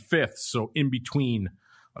 25th, so in between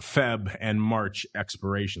Feb and March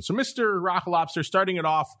expiration. So, Mr. Rock Lobster, starting it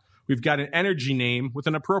off, we've got an energy name with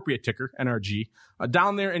an appropriate ticker, NRG,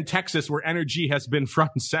 down there in Texas, where energy has been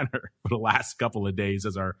front and center for the last couple of days,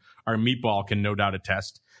 as our meatball can no doubt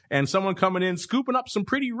attest. And someone coming in, scooping up some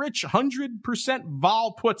pretty rich 100%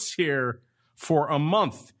 vol puts here for a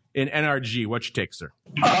month in NRG. What's your take, sir?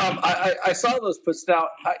 I saw those puts. Now,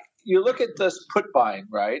 you look at this put buying,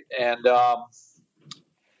 right? And, I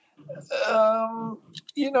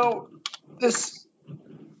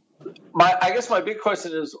guess my big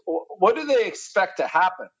question is, what do they expect to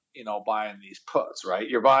happen, buying these puts, right?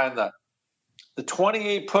 You're buying the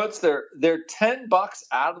 28 puts. They're $10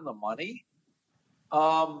 out of the money.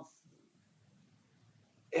 I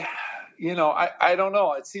don't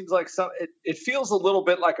know. It seems like it feels a little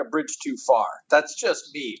bit like a bridge too far. That's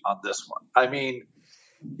just me on this one. I mean,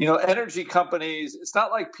 energy companies, it's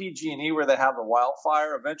not like PG&E where they have a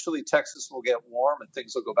wildfire. Eventually Texas will get warm and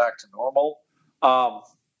things will go back to normal.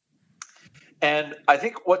 And I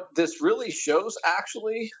think what this really shows,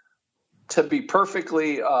 actually, to be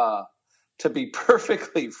perfectly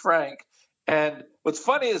frank, and what's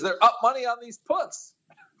funny is they're up money on these puts.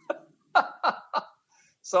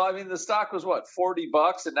 So, I mean, the stock was,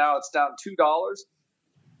 $40, and now it's down $2.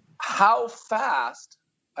 How fast,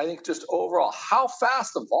 I think just overall, how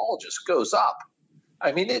fast the vol just goes up.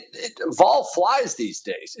 I mean, vol flies these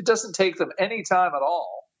days. It doesn't take them any time at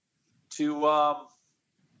all to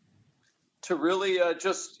really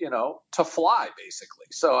to fly, basically.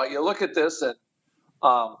 So you look at this, and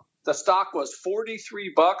the stock was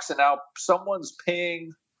 $43, and now someone's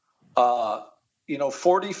paying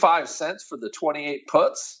 45 cents for the 28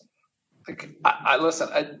 puts.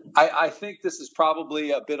 I think this is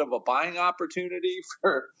probably a bit of a buying opportunity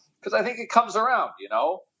because I think it comes around,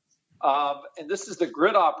 and this is the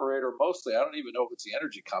grid operator mostly. I don't even know if it's the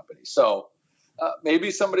energy company. So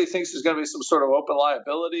maybe somebody thinks there's going to be some sort of open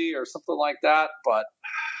liability or something like that. But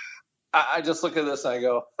I just look at this and I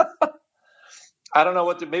go, I don't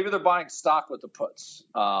know maybe they're buying stock with the puts.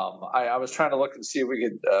 I was trying to look and see if we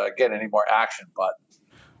could get any more action, but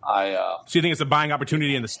so you think it's a buying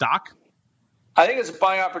opportunity in the stock? I think it's a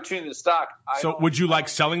buying opportunity in the stock. So would you like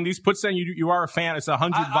selling these puts then? You are a fan. It's a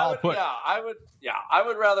 100 vol put. I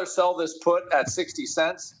would rather sell this put at 60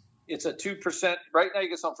 cents. It's a 2%. Right now you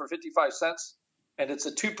get some for 55 cents, and it's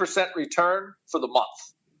a 2% return for the month.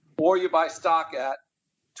 Or you buy stock at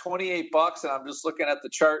 $28, and I'm just looking at the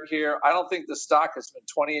chart here. I don't think the stock has been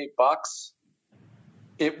 $28.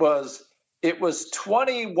 It was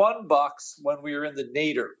 $21 when we were in the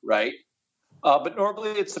nadir, right? But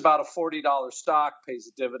normally it's about a $40 stock, pays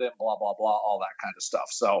a dividend, blah, blah, blah, all that kind of stuff.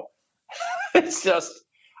 So it's just,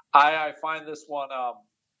 I find this one,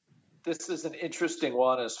 this is an interesting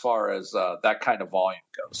one as far as that kind of volume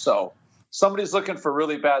goes. So somebody's looking for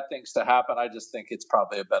really bad things to happen. I just think it's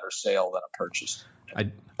probably a better sale than a purchase.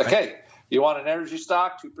 Okay. You want an energy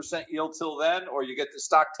stock, 2% yield till then, or you get the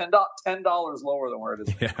stock $10 lower than where it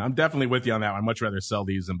is. Yeah, I'm definitely with you on that one. I'd much rather sell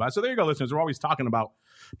these than buy. So there you go, listeners. We're always talking about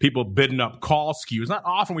people bidding up call skews. Not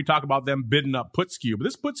often we talk about them bidding up put skew, but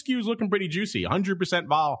this put skew is looking pretty juicy, 100%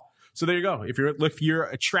 vol. So there you go. If you're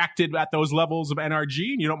attracted at those levels of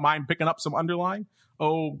NRG and you don't mind picking up some underlying,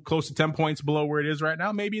 close to 10 points below where it is right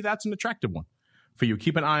now, maybe that's an attractive one for you.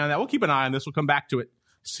 Keep an eye on that. We'll keep an eye on this. We'll come back to it,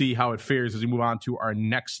 see how it fares as we move on to our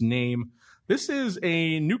next name. This is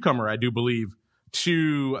a newcomer, I do believe,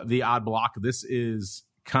 to the odd block. This is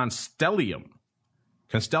Constellium.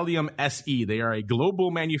 Constellium SE. They are a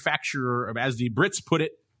global manufacturer of, as the Brits put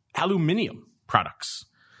it, aluminium products.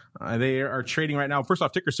 They are trading right now. First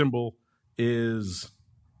off, ticker symbol is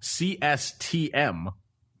CSTM.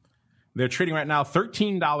 They're trading right now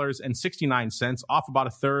 $13.69, off about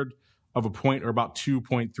a third of a point, or about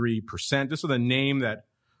 2.3%. This is a name that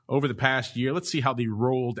over the past year, let's see how the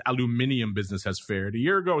rolled aluminium business has fared. A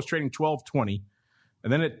year ago, it was trading $12.20,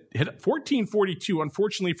 and then it hit $14.42.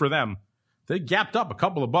 Unfortunately for them, they gapped up a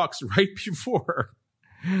couple of bucks right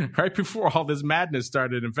before all this madness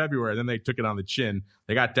started in February. Then they took it on the chin.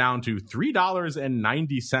 They got down to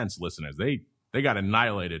 $3.90, listeners. They got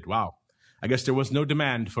annihilated. Wow. I guess there was no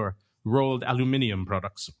demand for rolled aluminium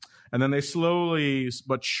products. And then they slowly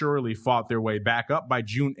but surely fought their way back up. By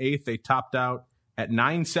June 8th, they topped out at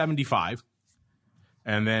 $9.75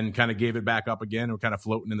 and then kind of gave it back up again. We're kind of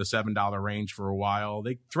floating in the $7 range for a while.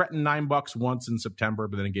 They threatened $9 once in September,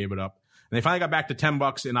 but then they gave it up. And they finally got back to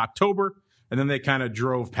 $10 in October, and then they kind of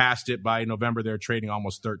drove past it. By November, they were trading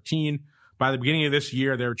almost 13. By the beginning of this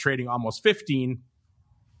year, they were trading almost 15.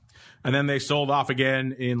 And then they sold off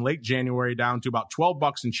again in late January down to about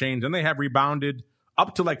 $12 and change. Then they have rebounded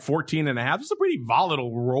up to like 14.5. This is a pretty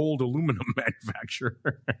volatile rolled aluminum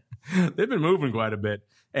manufacturer. They've been moving quite a bit.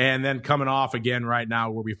 And then coming off again right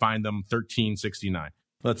now where we find them $13.69.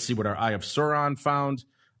 Let's see what our Eye of Sauron found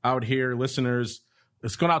out here, listeners.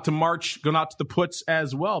 It's going out to March, going out to the puts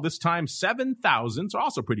as well. This time 7,000, so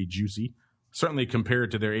also pretty juicy, certainly compared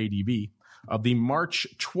to their ADV. Of the March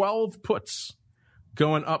 12 puts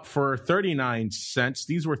going up for 39 cents.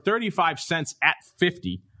 These were 35 cents at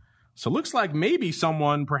 50. So it looks like maybe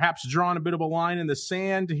someone perhaps drawn a bit of a line in the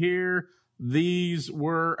sand here. These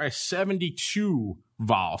were a 72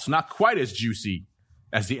 vol, so not quite as juicy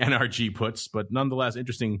as the NRG puts, but nonetheless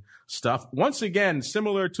interesting stuff. Once again,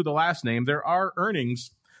 similar to the last name, there are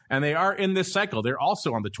earnings, and they are in this cycle. They're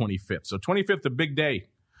also on the 25th. So 25th, a big day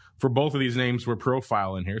for both of these names we're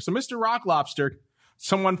profiling here. So Mr. Rock Lobster,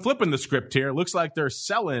 someone flipping the script here. Looks like they're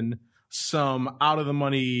selling some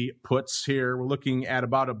out-of-the-money puts here. We're looking at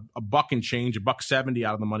about a buck and change, $1.70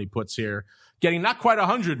 out-of-the-money puts here. Getting not quite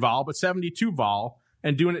 100 vol, but 72 vol,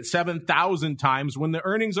 and doing it 7,000 times when the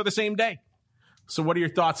earnings are the same day. So what are your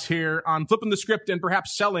thoughts here on flipping the script and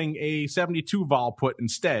perhaps selling a 72 vol put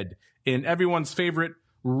instead in everyone's favorite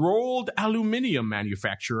rolled aluminium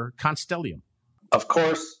manufacturer, Constellium? Of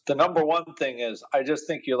course, the number one thing is I just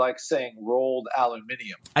think you like saying rolled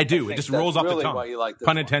aluminium. I do. It just rolls off the tongue. Why you like this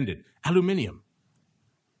Pun one. intended. Aluminium.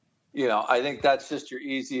 I think that's just your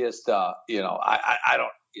easiest, I don't,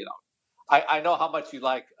 I know how much you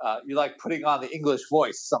like putting on the English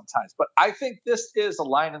voice sometimes, but I think this is a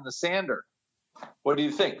line in the sander. What do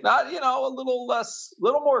you think? Not, a little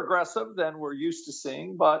more aggressive than we're used to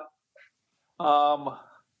seeing, but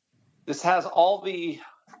this has all the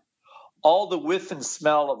whiff and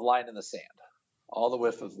smell of line in the sand, all the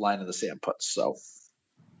whiff of line in the sand puts. So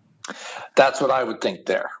that's what I would think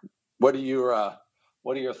there. What are your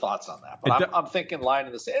thoughts on that? But I'm thinking line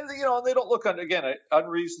in the sand. And they don't look not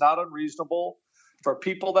unreasonable for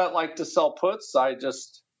people that like to sell puts. I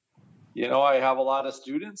just, I have a lot of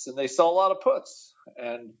students and they sell a lot of puts,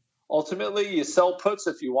 and ultimately you sell puts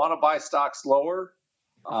if you want to buy stocks lower,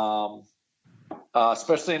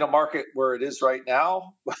 especially in a market where it is right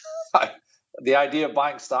now. The idea of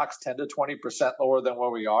buying stocks 10 to 20% lower than where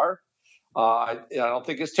we are, I don't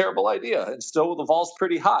think it's a terrible idea. And still the vol's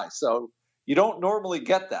pretty high. So you don't normally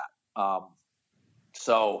get that.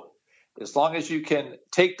 So as long as you can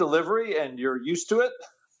take delivery and you're used to it,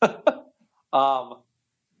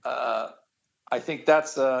 I think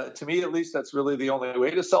that's, to me at least, that's really the only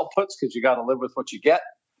way to sell puts, because you got to live with what you get.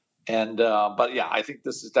 And but yeah, I think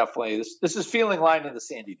this is definitely this is feeling line in the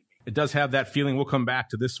sandy to me. It does have that feeling. We'll come back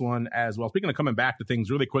to this one as well. Speaking of coming back to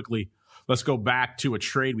things really quickly, let's go back to a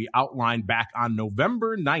trade we outlined back on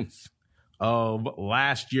November 9th of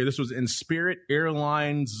last year. This was in Spirit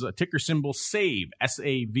Airlines, ticker symbol SAVE,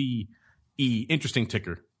 S-A-V-E. Interesting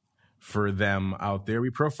ticker for them out there.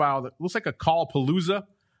 We profiled, it looks like a call PALOOZA.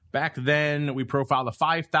 Back then, we profiled the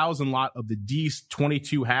 5,000 lot of the D's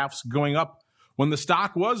 22 halves going up when the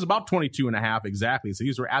stock was about 22 and a half exactly. So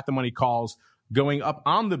these were at the money calls going up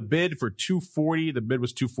on the bid for 240. The bid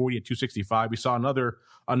was 240 at 265. We saw another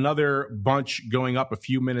bunch going up a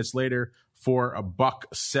few minutes later for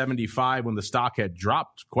 $1.75 when the stock had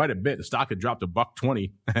dropped quite a bit. The stock had dropped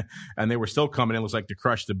 $1.20 and they were still coming in, looks like, to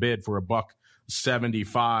crush the bid for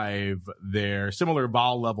 $1.75 there. Similar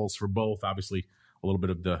vol levels for both. Obviously, a little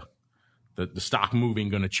bit of the stock moving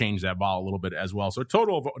going to change that vol a little bit as well. So a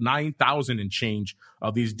total of 9,000 and change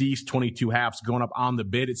of these D's 22 halves going up on the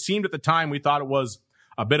bid. It seemed at the time we thought it was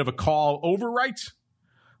a bit of a call overwrite.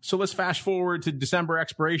 So let's fast forward to December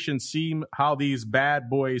expiration, see how these bad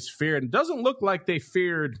boys fared. It doesn't look like they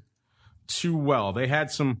fared too well. They had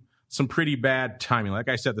some pretty bad timing. Like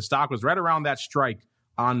I said, the stock was right around that strike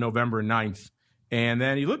on November 9th. And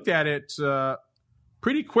then you looked at it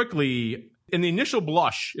pretty quickly. In the initial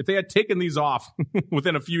blush, if they had taken these off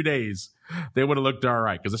within a few days, they would have looked all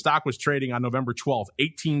right, because the stock was trading on November 12th,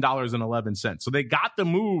 $18.11. So they got the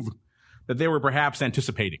move that they were perhaps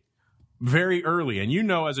anticipating very early. And you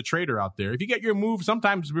know, as a trader out there, if you get your move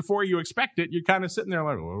sometimes before you expect it, you're kind of sitting there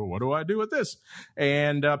like, oh, what do I do with this?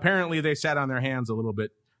 And apparently they sat on their hands a little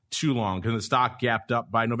bit too long, because the stock gapped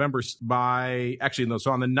up by so on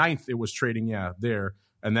the 9th, it was trading, there.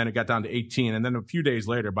 And then it got down to 18. And then a few days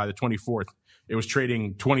later, by the 24th, it was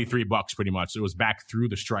trading $23 pretty much. It was back through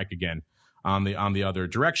the strike again on the other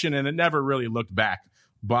direction. And it never really looked back.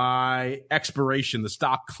 By expiration, the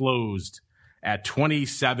stock closed at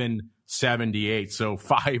 $27.78. So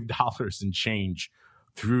 $5 and change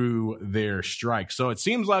through their strike. So it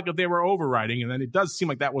seems like if they were overriding, and then it does seem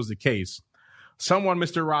like that was the case, someone,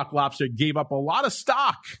 Mr. Rock Lobster, gave up a lot of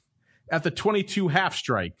stock at the 22 half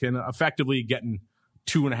strike and effectively getting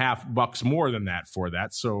 $2.50 more than that for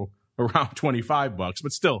that. So around $25, but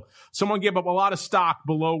still, someone gave up a lot of stock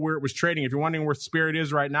below where it was trading. If you're wondering where Spirit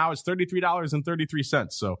is right now, it's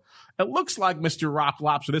 $33.33. So it looks like, Mr. Rock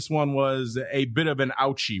Lobster, this one was a bit of an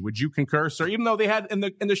ouchie. Would you concur, sir? Even though they had in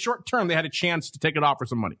the short term, they had a chance to take it off for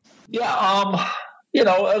some money. Yeah,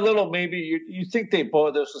 a little maybe. You think this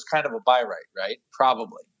was kind of a buy right?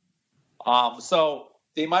 Probably. So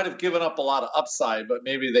they might have given up a lot of upside, but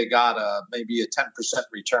maybe they got a 10%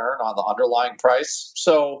 return on the underlying price.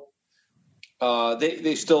 So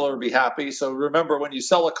they still are be happy. So remember, when you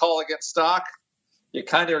sell a call against stock, you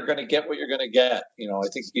kind of are going to get what you're going to get. I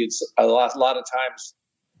think it's a lot of times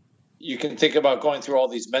you can think about going through all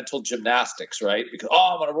these mental gymnastics, right? Because,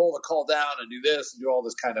 I'm going to roll the call down and do this and do all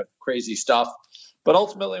this kind of crazy stuff. But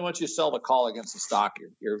ultimately, once you sell the call against the stock,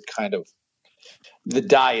 you're kind of, the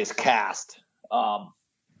die is cast.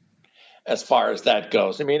 As far as that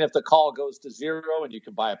goes. I mean, if the call goes to zero and you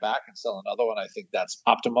can buy it back and sell another one, I think that's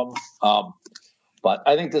optimum. But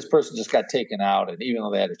I think this person just got taken out, and even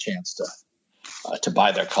though they had a chance to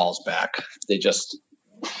buy their calls back, they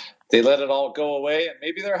let it all go away, and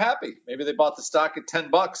maybe they're happy. Maybe they bought the stock at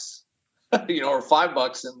 $10, or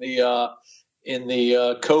 $5 in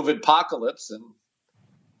the COVID apocalypse, and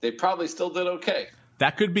they probably still did okay.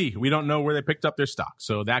 That could be. We don't know where they picked up their stock.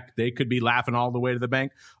 So that they could be laughing all the way to the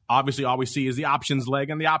bank. Obviously, all we see is the options leg,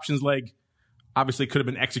 and the options leg obviously could have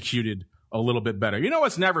been executed a little bit better. You know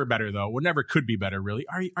what's never better, though? What never could be better, really,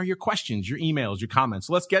 are your questions, your emails, your comments.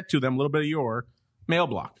 So let's get to them, a little bit of your mail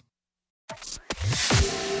block.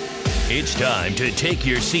 It's time to take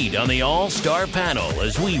your seat on the All-Star panel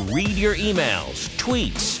as we read your emails,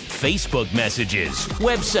 tweets, Facebook messages,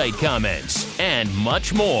 website comments, and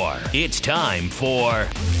much more. It's time for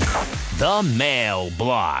the Mail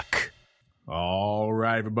Block. All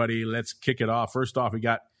right, everybody, let's kick it off. First off, we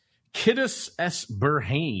got Kiddus S.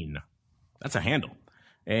 Burhane. That's a handle.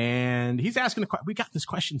 And he's asking we got this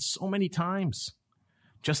question so many times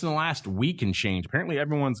just in the last week and change. Apparently,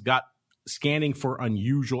 everyone's got scanning for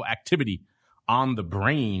unusual activity on the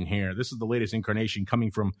brain here. This is the latest incarnation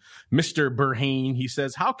coming from Mr. Burhane. He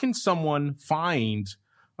says, how can someone find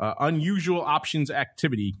unusual options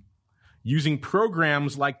activity using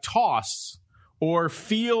programs like TOSAW or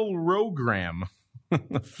Feel-Rogram?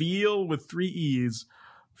 Feel with 3 E's,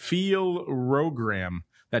 Feel-Rogram,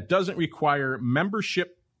 that doesn't require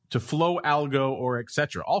membership to Flow Algo or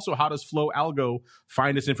etc. Also, how does Flow Algo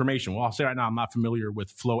find this information? Well, I'll say right now, I'm not familiar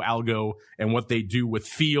with Flow Algo and what they do with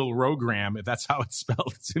Field-Rogram. If that's how it's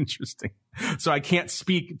spelled, it's interesting. So I can't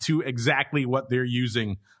speak to exactly what they're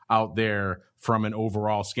using out there from an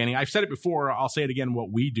overall scanning. I've said it before. I'll say it again.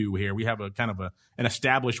 What we do here, we have a kind of an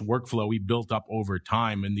established workflow we built up over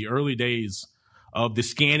time. In the early days of the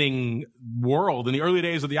scanning world, in the early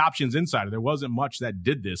days of the Options Insider, there wasn't much that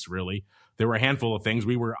did this really. There were a handful of things.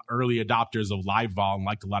 We were early adopters of LiveVol and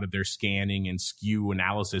liked a lot of their scanning and skew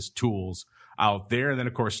analysis tools out there. And then,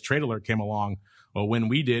 of course, Trade Alert came along when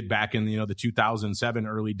we did back in the 2007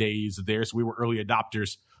 early days there. So we were early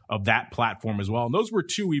adopters of that platform as well. And those were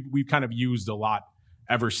two we've kind of used a lot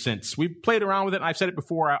ever since. We've played around with it. And I've said it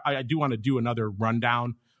before. I do want to do another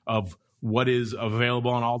rundown of what is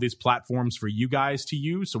available on all these platforms for you guys to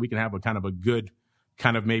use so we can have a kind of a good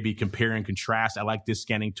kind of maybe compare and contrast. I like this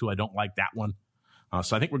scanning tool. I don't like that one.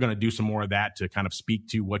 So I think we're going to do some more of that to kind of speak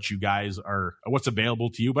to what you guys are, what's available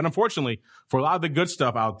to you. But unfortunately, for a lot of the good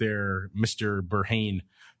stuff out there, Mr. Burhane,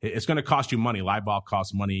 it's going to cost you money. LiveVol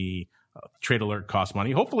costs money. Trade Alert costs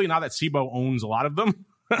money. Hopefully now that SIBO owns a lot of them,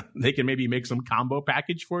 they can maybe make some combo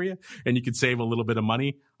package for you and you can save a little bit of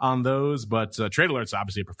money on those. But Trade Alert's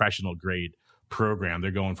obviously a professional grade program.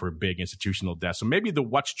 They're going for a big institutional desk. So maybe the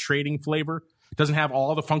What's Trading flavor doesn't have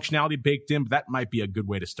all the functionality baked in, but that might be a good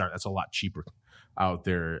way to start. That's a lot cheaper out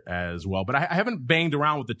there as well. But I haven't banged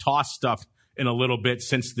around with the TOS stuff in a little bit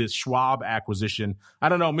since this Schwab acquisition. I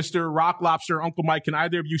don't know, Mr. Rock Lobster, Uncle Mike, can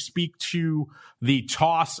either of you speak to the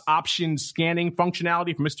TOS option scanning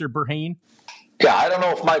functionality from Mr. Burhane? Yeah, I don't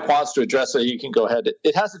know if Mike wants to address it. You can go ahead.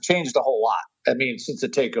 It hasn't changed a whole lot. I mean, since the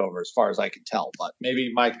takeover, as far as I can tell. But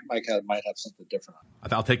maybe Mike might have something different.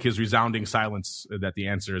 I'll take his resounding silence that the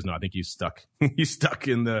answer is no. I think he's stuck. He's stuck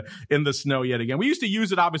in the snow yet again. We used to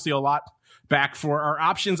use it obviously a lot back for our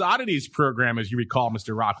Options Oddities program, as you recall,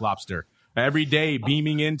 Mr. Rock Lobster. Every day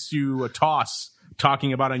beaming into a TOS,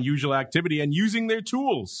 talking about unusual activity and using their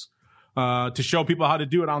tools to show people how to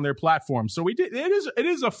do it on their platform. So we did. It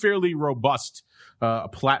is a fairly robust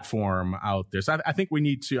platform out there. So I think we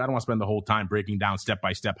need to. I don't want to spend the whole time breaking down step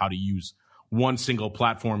by step how to use one single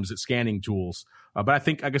platform's scanning tools. But I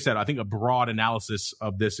think, like I said, I think a broad analysis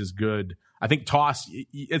of this is good. I think TOS,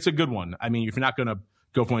 it's a good one. I mean, if you're not going to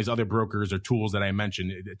go for one of these other brokers or tools that I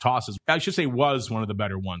mentioned, TOS is, I should say, was one of the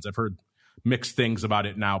better ones. I've heard mixed things about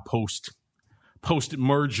it now post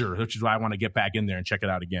merger, which is why I want to get back in there and check it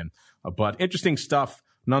out again. But interesting stuff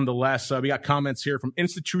nonetheless. We got comments here from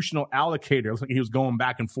Institutional Allocator. Looks like he was going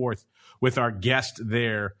back and forth with our guest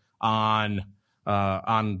there on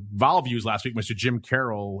Vol Views last week, Mr. Jim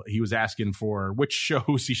Carroll. He was asking for which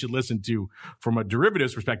shows he should listen to from a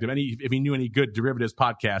derivatives perspective. If he knew any good derivatives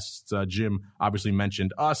podcasts, Jim obviously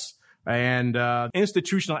mentioned us. And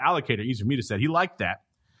Institutional Allocator, easy for me to say, he liked that.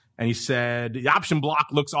 And he said, the option block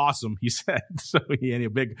looks awesome, he said. So he had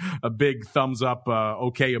a big thumbs up,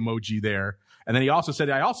 okay emoji there. And then he also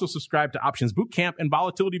said, I also subscribe to Options Bootcamp and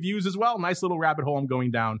Volatility Views as well. Nice little rabbit hole I'm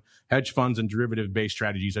going down. Hedge funds and derivative-based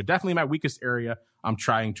strategies are definitely my weakest area. I'm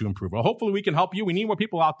trying to improve. Well, hopefully we can help you. We need more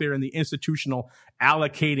people out there in the institutional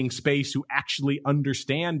allocating space who actually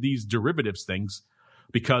understand these derivatives things,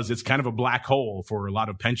 because it's kind of a black hole for a lot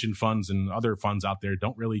of pension funds and other funds out there.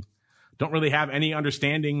 Don't really have any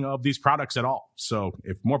understanding of these products at all. So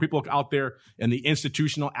if more people out there in the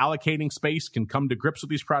institutional allocating space can come to grips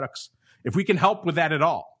with these products, if we can help with that at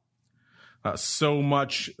all, so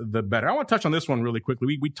much the better. I want to touch on this one really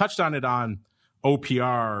quickly. We touched on it on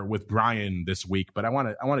OPR with Brian this week, but I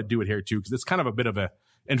want to do it here too, because it's kind of a bit of a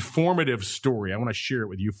informative story. I want to share it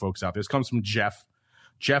with you folks out there. This comes from Jeff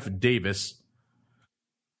Davis.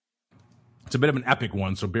 It's a bit of an epic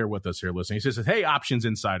one, so bear with us here listening. He says, hey, Options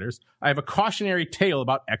Insiders, I have a cautionary tale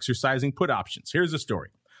about exercising put options. Here's the story.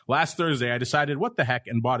 Last Thursday, I decided what the heck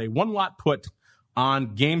and bought a one-lot put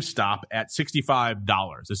on GameStop at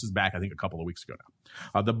 $65. This is back, I think, a couple of weeks ago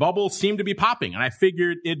now. The bubble seemed to be popping, and I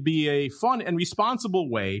figured it'd be a fun and responsible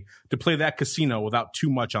way to play that casino without too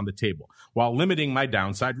much on the table, while limiting my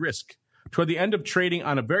downside risk. Toward the end of trading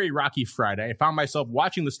on a very rocky Friday, I found myself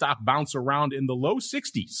watching the stock bounce around in the low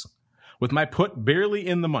 60s. With my put barely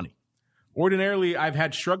in the money. Ordinarily, I've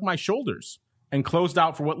had shrugged my shoulders and closed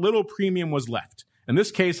out for what little premium was left. In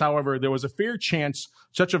this case, however, there was a fair chance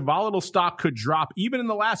such a volatile stock could drop even in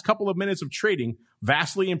the last couple of minutes of trading,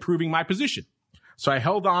 vastly improving my position. So I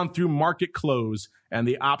held on through market close, and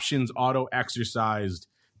the options auto exercised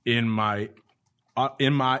in my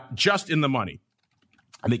just in the money.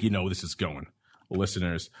 I think you know where this is going.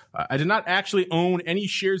 Listeners, I did not actually own any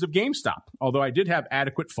shares of GameStop, although I did have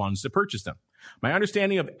adequate funds to purchase them. My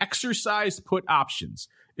understanding of exercised put options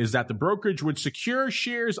is that the brokerage would secure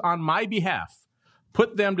shares on my behalf,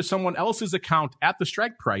 put them to someone else's account at the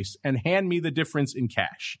strike price, and hand me the difference in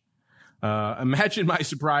cash. Imagine my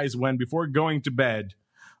surprise when, before going to bed,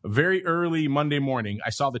 very early Monday morning, I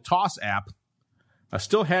saw the TOSAW app. I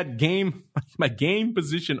still had my game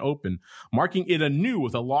position open, marking it anew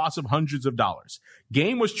with a loss of hundreds of dollars.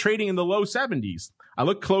 Game was trading in the low 70s. I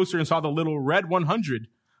looked closer and saw the little red 100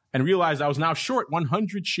 and realized I was now short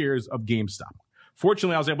 100 shares of GameStop.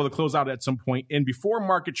 Fortunately, I was able to close out at some point in before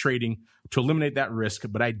market trading to eliminate that risk,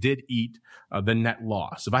 but I did eat the net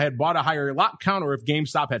loss. If I had bought a higher lot count or if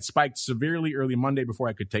GameStop had spiked severely early Monday before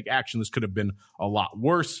I could take action, this could have been a lot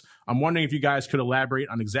worse. I'm wondering if you guys could elaborate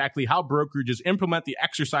on exactly how brokerages implement the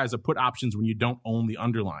exercise of put options when you don't own the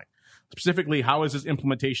underlying. Specifically, how is this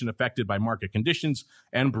implementation affected by market conditions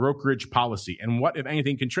and brokerage policy? And what, if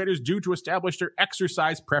anything, can traders do to establish their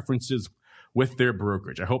exercise preferences with their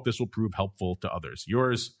brokerage? I hope this will prove helpful to others.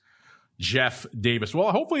 Yours, Jeff Davis.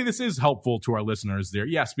 Well, hopefully this is helpful to our listeners there.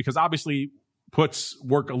 Yes, because obviously puts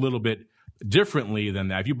work a little bit differently than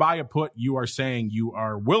that. If you buy a put, you are saying you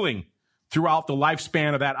are willing throughout the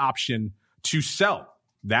lifespan of that option to sell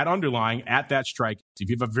that underlying at that strike. If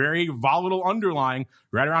you have a very volatile underlying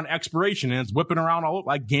right around expiration and it's whipping around all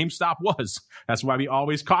like GameStop was, that's why we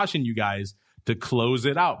always caution you guys to close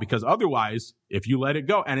it out, because otherwise, if you let it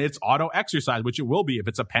go and it's auto exercise, which it will be, if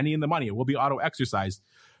it's a penny in the money, it will be auto exercised.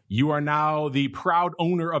 You are now the proud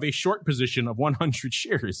owner of a short position of 100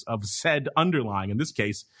 shares of said underlying. In this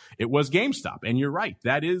case, it was GameStop. And you're right.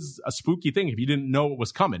 That is a spooky thing. If you didn't know it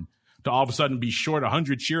was coming, to all of a sudden be short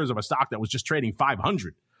 100 shares of a stock that was just trading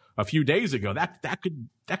 500 a few days ago, that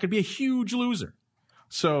could be a huge loser.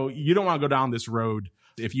 So you don't want to go down this road.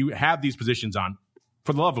 If you have these positions on,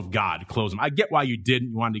 for the love of God, close them. I get why you didn't.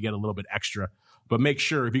 You wanted to get a little bit extra, but make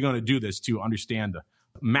sure if you're going to do this to understand the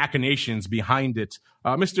machinations behind it.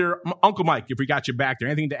 Mr. Uncle Mike, if we got you back there,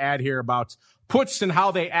 anything to add here about puts and how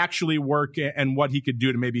they actually work and what he could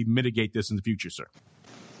do to maybe mitigate this in the future, sir?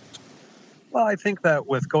 Well, I think that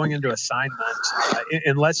with going into assignment,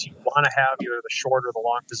 unless you want to have either the short or the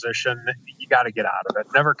long position, you got to get out of it.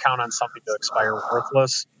 Never count on something to expire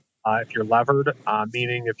worthless. If you're levered,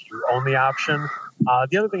 meaning if you own the option.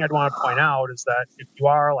 The other thing I'd want to point out is that if you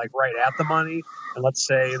are like right at the money, and let's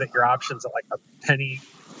say that your option's at like a penny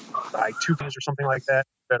by 2 pennies or something like that,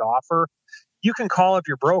 bid offer, you can call up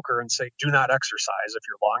your broker and say, do not exercise if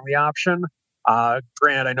you're long the option.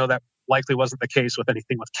 Granted, I know that likely wasn't the case with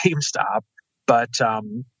anything with GameStop, but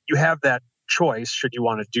you have that choice should you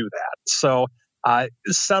want to do that. So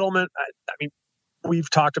settlement, I mean,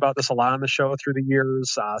 we've talked about this a lot on the show through the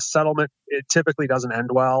years. Settlement, it typically doesn't end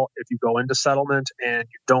well if you go into settlement and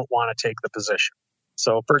you don't want to take the position.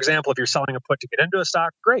 So, for example, if you're selling a put to get into a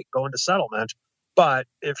stock, great, go into settlement. But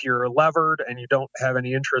if you're levered and you don't have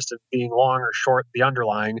any interest in being long or short the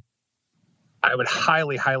underlying, I would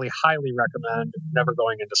highly, highly, highly recommend never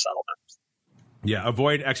going into settlement. Yeah,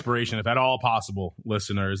 avoid expiration if at all possible,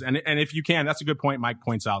 listeners. And if you can, that's a good point Mike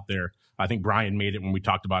points out there. I think Brian made it when we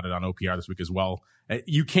talked about it on OPR this week as well.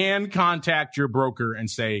 You can contact your broker and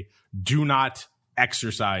say, do not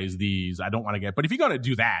exercise these. I don't want to get, but if you're going to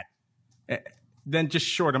do that, then just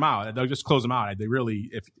short them out. They'll just close them out. They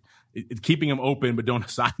really, if keeping them open but don't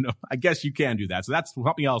assign them, I guess you can do that. So that's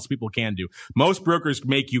something else people can do. Most brokers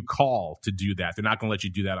make you call to do that. They're not going to let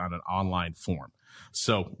you do that on an online form.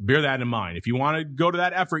 So bear that in mind. If you want to go to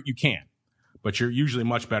that effort, you can, but you're usually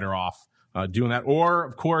much better off doing that. Or,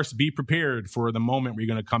 of course, be prepared for the moment where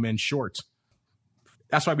you're going to come in short.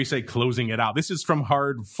 That's why we say closing it out. This is from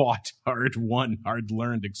hard-fought, hard-won,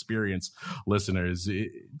 hard-learned experience, listeners.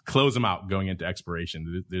 Close them out going into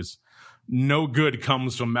expiration. There's no good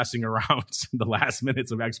comes from messing around in the last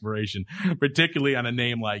minutes of expiration, particularly on a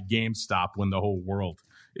name like GameStop when the whole world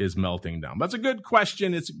is melting down. That's a good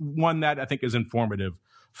question. It's one that I think is informative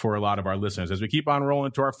for a lot of our listeners. As we keep on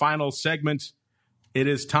rolling to our final segment, it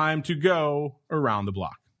is time to go around the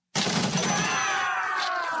block.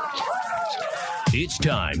 It's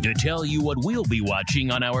time to tell you what we'll be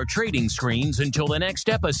watching on our trading screens until the next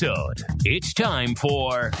episode. It's time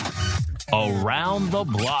for Around the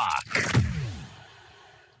Block.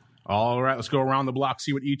 All right, let's go around the block,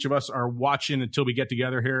 see what each of us are watching until we get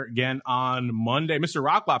together here again on Monday. Mr.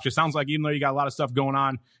 Rock Lobster, sounds like even though you got a lot of stuff going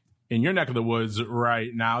on in your neck of the woods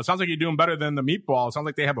right now, it sounds like you're doing better than the meatball. It sounds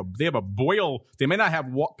like they have a boil. They may not have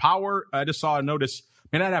power. I just saw a notice.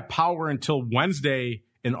 May not have power until Wednesday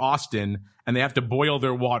in Austin, and they have to boil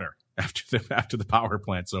their water after the power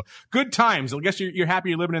plant. So good times. I guess you're happy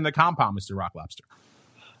you're living in the compound, Mr. Rock Lobster.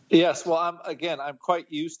 Yes, well, I'm quite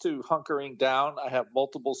used to hunkering down. I have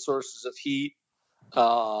multiple sources of heat,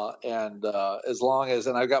 and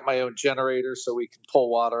I've got my own generator, so we can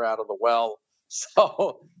pull water out of the well.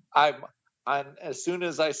 So I'm as soon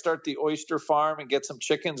as I start the oyster farm and get some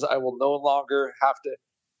chickens, I will no longer have to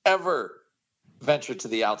ever venture to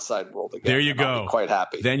the outside world again. There you go. I'll be quite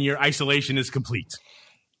happy. Then your isolation is complete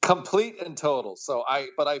And total. So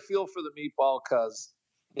but I feel for the meatball because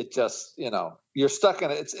it just, you're stuck in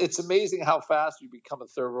it. It's amazing how fast you become a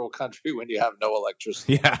third world country when you have no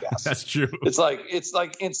electricity. Yeah, that's true. It's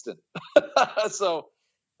like instant. So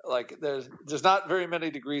like there's not very many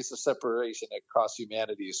degrees of separation across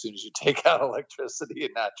humanity as soon as you take out electricity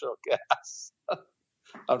and natural gas.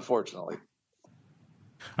 Unfortunately.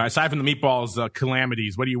 All right, aside from the meatballs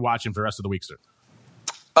calamities, what are you watching for the rest of the week, sir?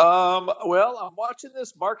 Well, I'm watching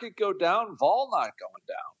this market go down, vol not going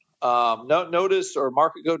down. Notice or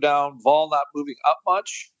market go down, vol not moving up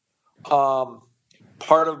much.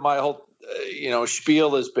 Part of my whole,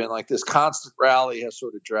 spiel has been like this constant rally has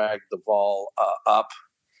sort of dragged the vol up,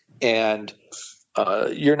 and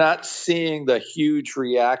you're not seeing the huge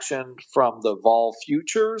reaction from the vol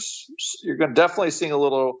futures. You're definitely seeing a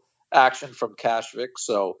little action from cash VIX.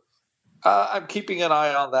 So I'm keeping an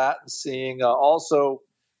eye on that and seeing also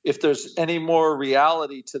if there's any more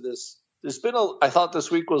reality to this. There's been I thought this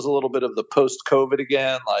week was a little bit of the post-COVID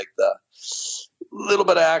again, like the little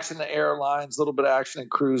bit of action in airlines, a little bit of action in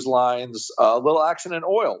cruise lines, a little action in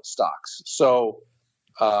oil stocks. So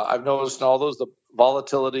I've noticed in all those, the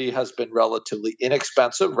volatility has been relatively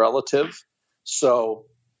inexpensive relative. So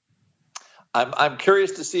I'm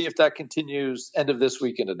curious to see if that continues end of this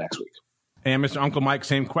week into next week. And Mr. Uncle Mike,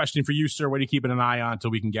 same question for you, sir. What are you keeping an eye on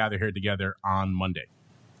until we can gather here together on Monday?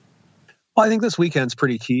 Well, I think this weekend's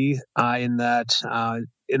pretty key in that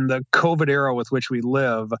in the COVID era with which we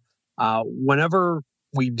live, whenever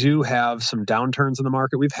we do have some downturns in the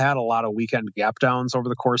market, we've had a lot of weekend gap downs over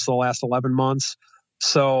the course of the last 11 months.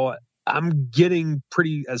 So I'm getting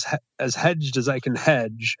pretty as hedged as I can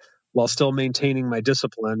hedge while still maintaining my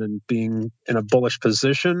discipline and being in a bullish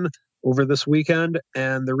position over this weekend.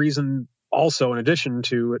 And the reason also, in addition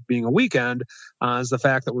to it being a weekend, is the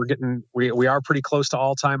fact that we are pretty close to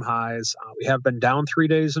all-time highs. We have been down 3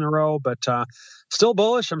 days in a row, but still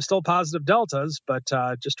bullish. I'm still positive deltas, but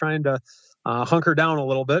just trying to hunker down a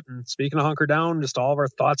little bit. And speaking of hunker down, just all of our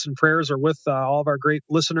thoughts and prayers are with all of our great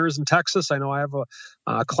listeners in Texas. I know I have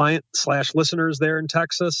a client/listeners there in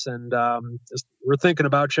Texas, and we're thinking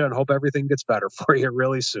about you and hope everything gets better for you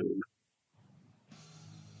really soon.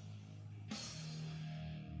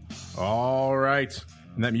 All right.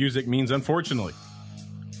 And that music means, unfortunately,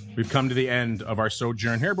 we've come to the end of our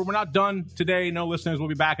sojourn here, but we're not done today. No, listeners, we'll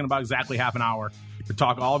be back in about exactly half an hour to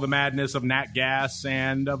talk all the madness of nat gas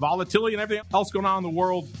and volatility and everything else going on in the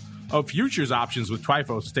world of futures options with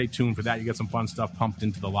Trifo. Stay tuned for that. You get some fun stuff pumped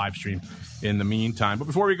into the live stream in the meantime. But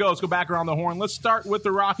before we go, let's go back around the horn. Let's start with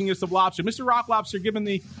the rockingest of lobster. Mr. Rock Lobster, given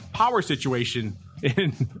the power situation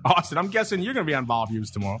in Austin, I'm guessing you're going to be on Vol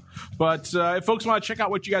Views tomorrow. But if folks want to check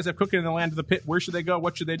out what you guys have cooking in the land of the pit, where should they go?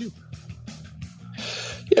 What should they do?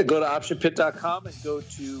 Yeah, go to optionpit.com and go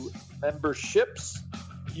to memberships.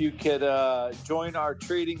 You could join our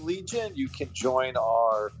trading legion. You can join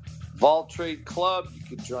our Vol Trade Club. You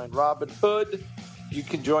can join Robinhood. You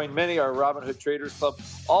can join our Robinhood Traders Club.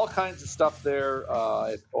 All kinds of stuff there.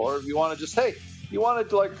 Or if you want to just, you want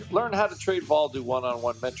to learn how to trade vol, do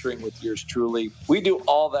one-on-one mentoring with yours truly. We do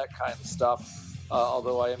all that kind of stuff,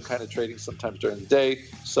 although I am kind of trading sometimes during the day,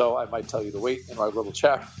 so I might tell you to wait in our little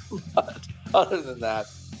chat. But other than that,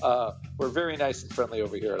 we're very nice and friendly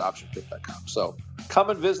over here at optionpit.com. So come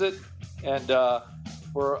and visit, and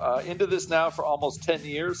we're into this now for almost 10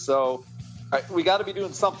 years, so we got to be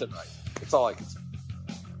doing something right. That's all I can say.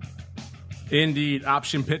 Indeed,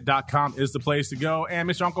 optionpit.com is the place to go. And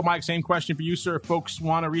Mr. Uncle Mike, same question for you, sir. If folks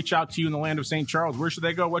want to reach out to you in the land of St. Charles, where should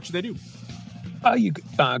they go? What should they do? You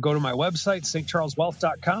go to my website,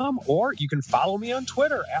 stcharleswealth.com, or you can follow me on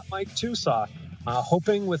Twitter at Mike TOSAW.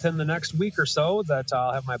 Hoping within the next week or so that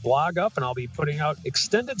I'll have my blog up and I'll be putting out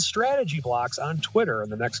extended strategy blocks on Twitter in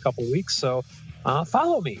the next couple of weeks. So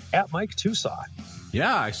follow me at Mike TOSAW.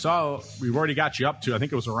 Yeah, I saw we've already got you up to, I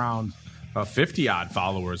think it was around 50-odd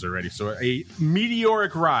followers already. So a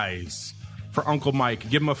meteoric rise for Uncle Mike.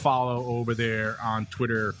 Give him a follow over there on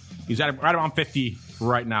Twitter. He's at right around 50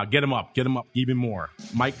 right now. Get him up even more.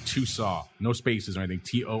 Mike TOSAW. No spaces or anything.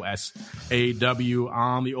 TOSAW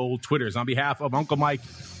on the old Twitters. On behalf of Uncle Mike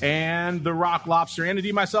and the Rock Lobster and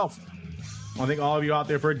indeed myself, I want to thank all of you out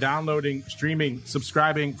there for downloading, streaming,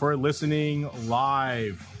 subscribing, for listening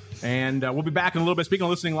live. And we'll be back in a little bit. Speaking of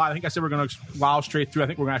listening live, I think I said we're going to plow straight through. I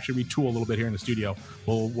think we're going to actually retool a little bit here in the studio.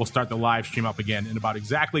 We'll start the live stream up again in about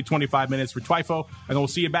exactly 25 minutes for TWIFO. And then we'll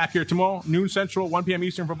see you back here tomorrow, noon Central, 1 p.m.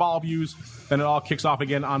 Eastern for Ball Views. Then it all kicks off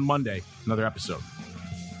again on Monday. Another episode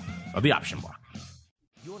of the Option Block.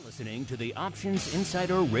 You're listening to the Options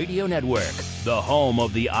Insider Radio Network, the home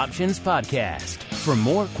of the Options Podcast. For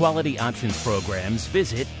more quality options programs,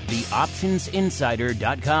 visit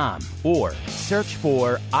theoptionsinsider.com or search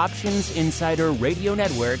for Options Insider Radio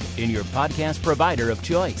Network in your podcast provider of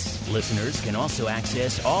choice. Listeners can also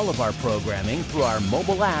access all of our programming through our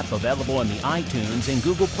mobile app available in the iTunes and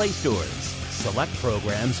Google Play stores. Select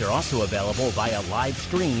programs are also available via live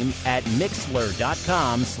stream at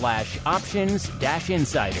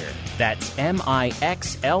mixlr.com/options-insider. That's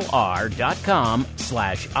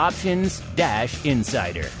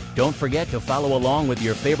mixlr.com/options-insider. Don't forget to follow along with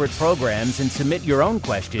your favorite programs and submit your own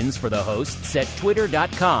questions for the hosts at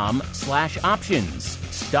twitter.com/options,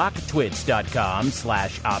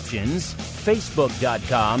 stocktwits.com/options,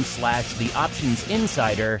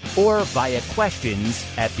 facebook.com/theoptionsinsider, or via questions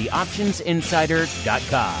at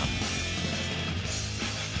theoptionsinsider.com.